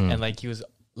university and like he was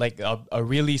like a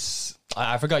really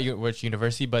I forgot which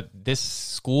university, but this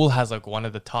school has like one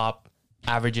of the top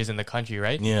averages in the country,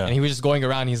 right? Yeah. And he was just going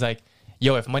around, he's like,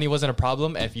 yo, if money wasn't a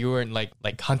problem, if you weren't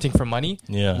like hunting for money,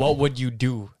 what would you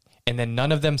do? And then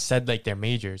none of them said like their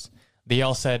majors. They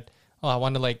all said, oh, I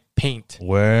want to like paint.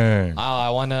 Word. Oh,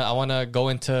 I wanna go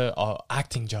into an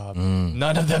acting job.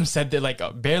 None of them said that, like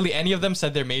barely any of them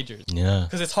said their majors. Yeah.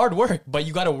 Because it's hard work, but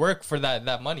you got to work for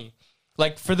that money.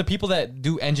 Like for the people that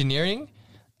do engineering,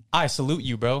 I salute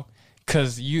you, bro.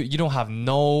 Because you don't have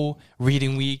no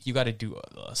reading week. You got to do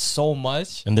so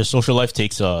much. And their social life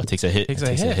takes a hit. Takes a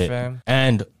hit, fam.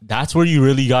 And that's where you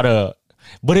really gotta.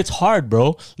 But it's hard,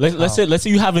 bro. Let's say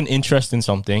you have an interest in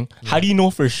something. How do you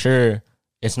know for sure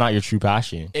it's not your true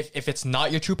passion? If it's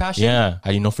not your true passion, how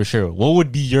do you know for sure? What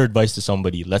would be your advice to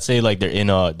somebody? Let's say like they're in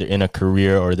a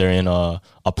career or they're in a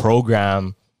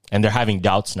program and they're having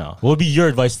doubts now. What would be your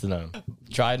advice to them?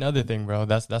 Try another thing, bro.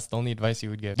 That's the only advice you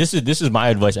would give. This is my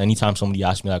advice. Anytime somebody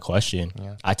asks me that question,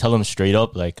 I tell them straight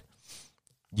up, like,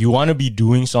 you want to be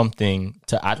doing something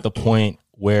to at the point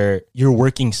where you're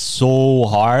working so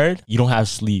hard, you don't have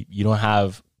sleep, you don't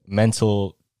have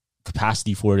mental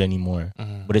capacity for it anymore,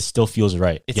 but it still feels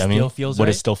right. It You know what I still mean? feels But right?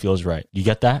 it still feels right. You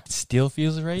get that? It still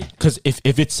feels right. Because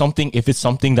if it's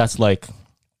something that's like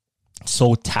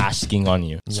so tasking on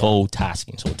you, so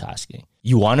tasking,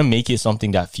 you want to make it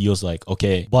something that feels like,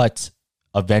 okay, but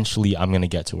eventually I'm gonna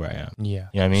get to where I am. Yeah. You know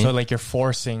what I mean? So like you're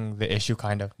forcing the issue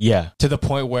kind of Yeah. to the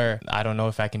point where I don't know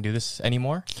if I can do this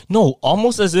anymore. No,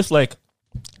 almost as if like,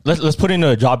 let's put it in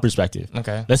a job perspective.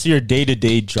 Okay. Let's say your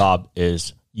day-to-day job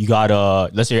is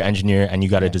let's say you're an engineer and you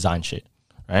gotta design shit,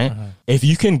 right? If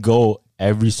you can go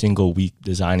every single week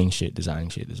designing shit,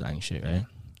 right?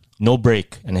 No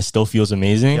break, and it still feels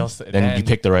amazing, then you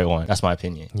pick the right one. That's my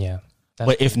opinion. Yeah.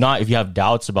 But if not, if you have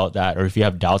doubts about that, or if you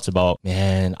have doubts about,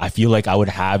 man, I feel like I would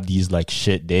have these like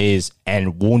shit days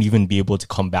and won't even be able to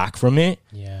come back from it,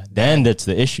 then that's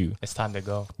the issue. It's time to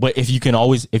go. But if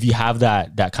you have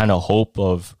that kind of hope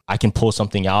of I can pull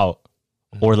something out,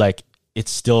 or like it's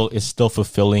still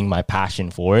fulfilling my passion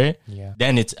for it,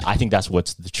 then I think that's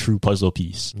what's the true puzzle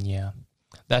piece. Yeah.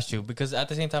 That's true, because at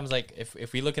the same time, it's like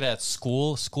if we look at it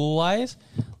school wise,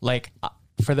 like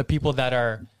for the people that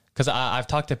are, because I've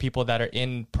talked to people that are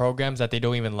in programs that they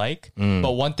don't even like,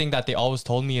 but one thing that they always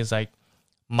told me is like,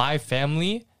 my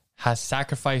family has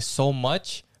sacrificed so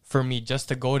much for me just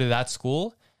to go to that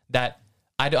school that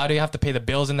I don't have to pay the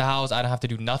bills in the house. I don't have to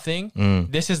do nothing.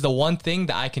 This is the one thing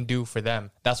that I can do for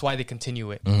them. That's why they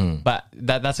continue it. But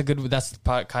that's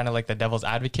kind of like the devil's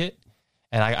advocate.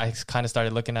 And I kind of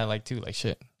started looking at like, too, like,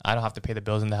 shit, I don't have to pay the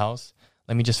bills in the house.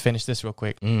 Let me just finish this real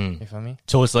quick. You feel me?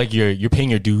 So it's like you're paying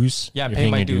your dues. Yeah, I'm you're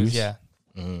paying my dues. Yeah.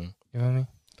 You feel me?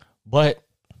 But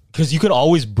because you could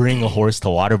always bring a horse to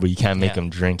water, but you can't make him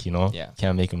drink, you know? Yeah.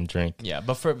 Can't make him drink. Yeah,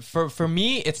 but for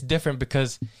me, it's different,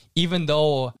 because even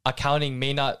though accounting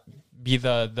may not be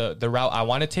the route I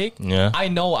want to take, I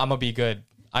know I'm going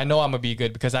to be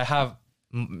good. Because I have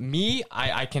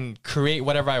I can create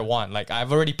whatever I want. Like,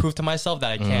 I've already proved to myself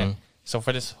that I can. So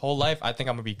for this whole life, I think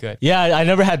I'm gonna be good. Yeah, I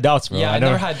never had doubts, bro. Yeah, I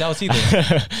never had doubts either.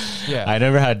 Yeah, I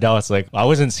never had doubts. Like, I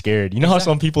wasn't scared. You know how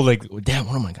some people like, damn,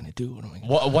 what am I gonna do?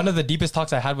 One of the deepest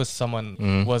talks I had with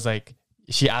someone was like,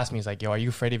 she asked me, "Is like, yo, are you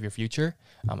afraid of your future?"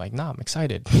 I'm like, "Nah, I'm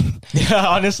excited." Yeah,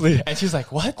 honestly. And she's like,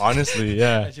 "What?" Honestly,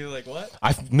 yeah. And she was like, "What?"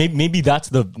 Maybe that's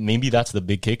the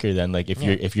big kicker then. Like,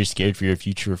 if you're scared for your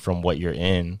future from what you're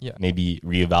in, maybe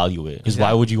reevaluate. Because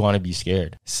why would you want to be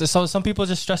scared? So some people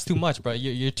just stress too much, bro.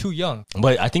 You're too young.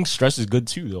 But I think stress is good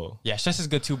too, though. Yeah, stress is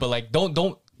good too. But like,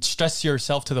 don't stress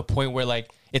yourself to the point where like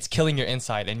it's killing your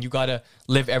inside, and you gotta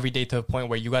live every day to the point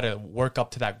where you gotta work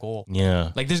up to that goal.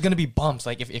 Yeah, like there's gonna be bumps.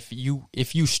 Like if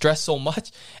you stress so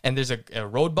much and there's a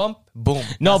road bump, boom.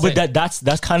 No, but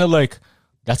that's kind of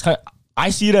I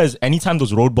see it as anytime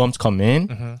those road bumps come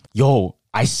in,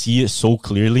 I see it so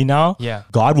clearly now. Yeah,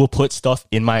 God will put stuff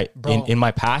in my in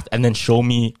my path and then show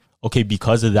me, okay,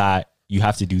 because of that you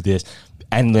have to do this,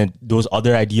 and then those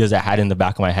other ideas I had in the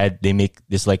back of my head, they make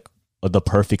this like the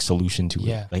perfect solution to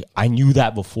it. Like, I knew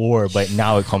that before, but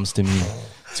now it comes to me.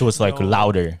 So it's like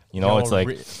louder, you know, it's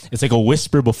like a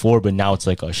whisper before, but now it's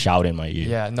like a shout in my ear.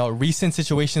 Yeah, no, recent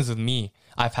situations with me,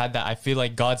 I've had that. I feel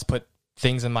like God's put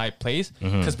things in my place,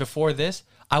 because before this,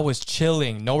 I was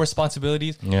chilling, no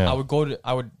responsibilities. I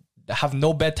would have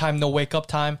no bedtime, no wake up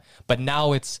time, but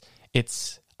now it's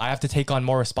I have to take on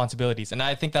more responsibilities. And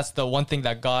I think that's the one thing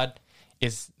that God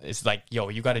is like, yo,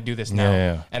 you got to do this now.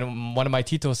 Yeah. And one of my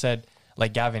titos said,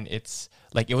 like, Gavin, it's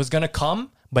like, it was going to come,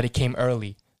 but it came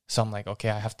early. So I'm like, okay,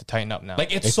 I have to tighten up now.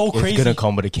 Like, it's so crazy. It's going to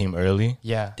come, but it came early.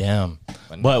 Yeah. Damn.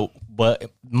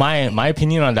 But my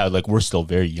opinion on that, like, we're still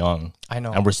very young. I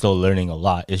know. And we're still learning a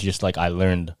lot. It's just like, I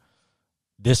learned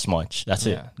this much. That's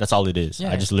it. That's all it is.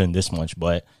 I just learned this much.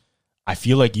 But I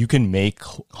feel like you can make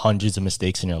hundreds of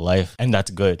mistakes in your life, and that's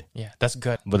good. Yeah, that's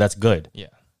good. But that's good. Yeah.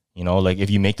 You know, like, if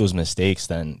you make those mistakes,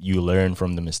 then you learn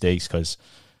from the mistakes, because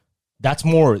that's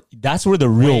where the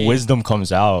real wisdom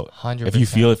comes out. 100%. If you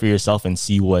feel it for yourself and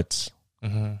see what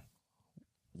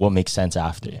makes sense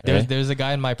after. Right? There's a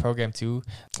guy in my program too.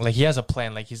 Like, he has a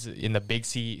plan. Like, he's in the big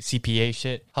CPA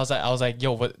shit. I was like,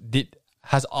 yo,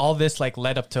 has all this like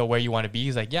led up to where you want to be?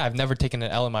 He's like, yeah, I've never taken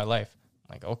an L in my life.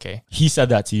 I'm like, okay. He said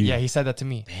that to you? Yeah, he said that to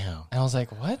me. Damn. And I was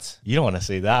like, what? You don't want to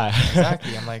say that.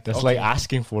 Exactly. I'm like, that's okay. like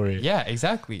asking for it. Yeah,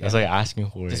 exactly. That's like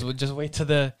asking for it. Just wait to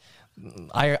the.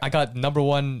 I got number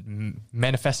one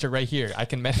manifester right here. I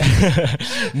can manifest.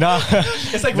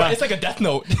 It's like a death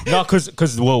note. No,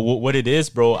 because what it is,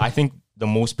 bro. I think the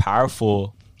most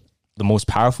powerful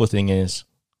thing is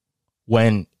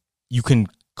when you can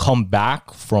come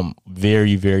back from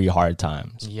very, very hard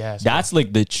times. Yes, that's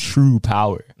like the true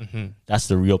power. That's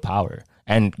the real power.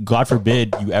 And God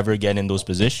forbid you ever get in those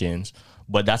positions,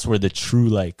 but that's where the true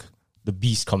like the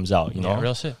beast comes out. You know,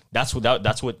 real shit. That's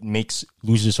what makes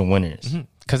losers and winners.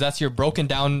 Because that's your broken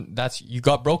down. You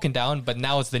got broken down, but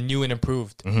now it's the new and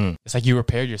improved. It's like you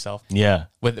repaired yourself. Yeah,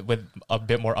 with a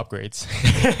bit more upgrades.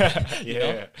 You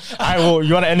know? All right, well,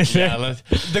 you want to end it there? Yeah,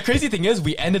 the crazy thing is,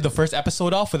 we ended the first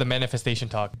episode off with a manifestation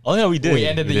talk. Oh yeah, we did. We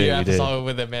ended the year episode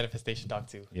with a manifestation talk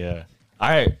too. Yeah. All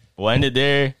right, we'll end it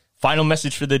there. Final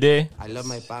message for the day. I love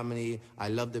my family. I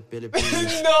love the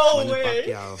Philippines. No way.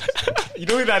 You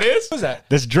know who that is? Who's that?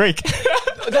 That's Drake.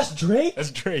 That's Drake? That's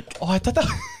Drake. Oh, I thought that...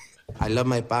 I love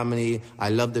my family. I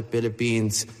love the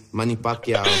Philippines. Manny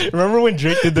Pacquiao. Remember when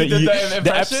Drake did the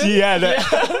FC? Yeah.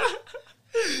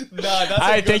 All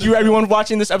right, thank you everyone for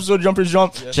watching this episode of Jumpers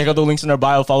Jump. Yes. Check out the links in our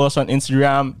bio. Follow us on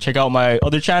Instagram. Check out my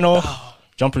other channel.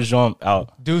 Jumpers Jump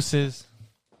out. Deuces.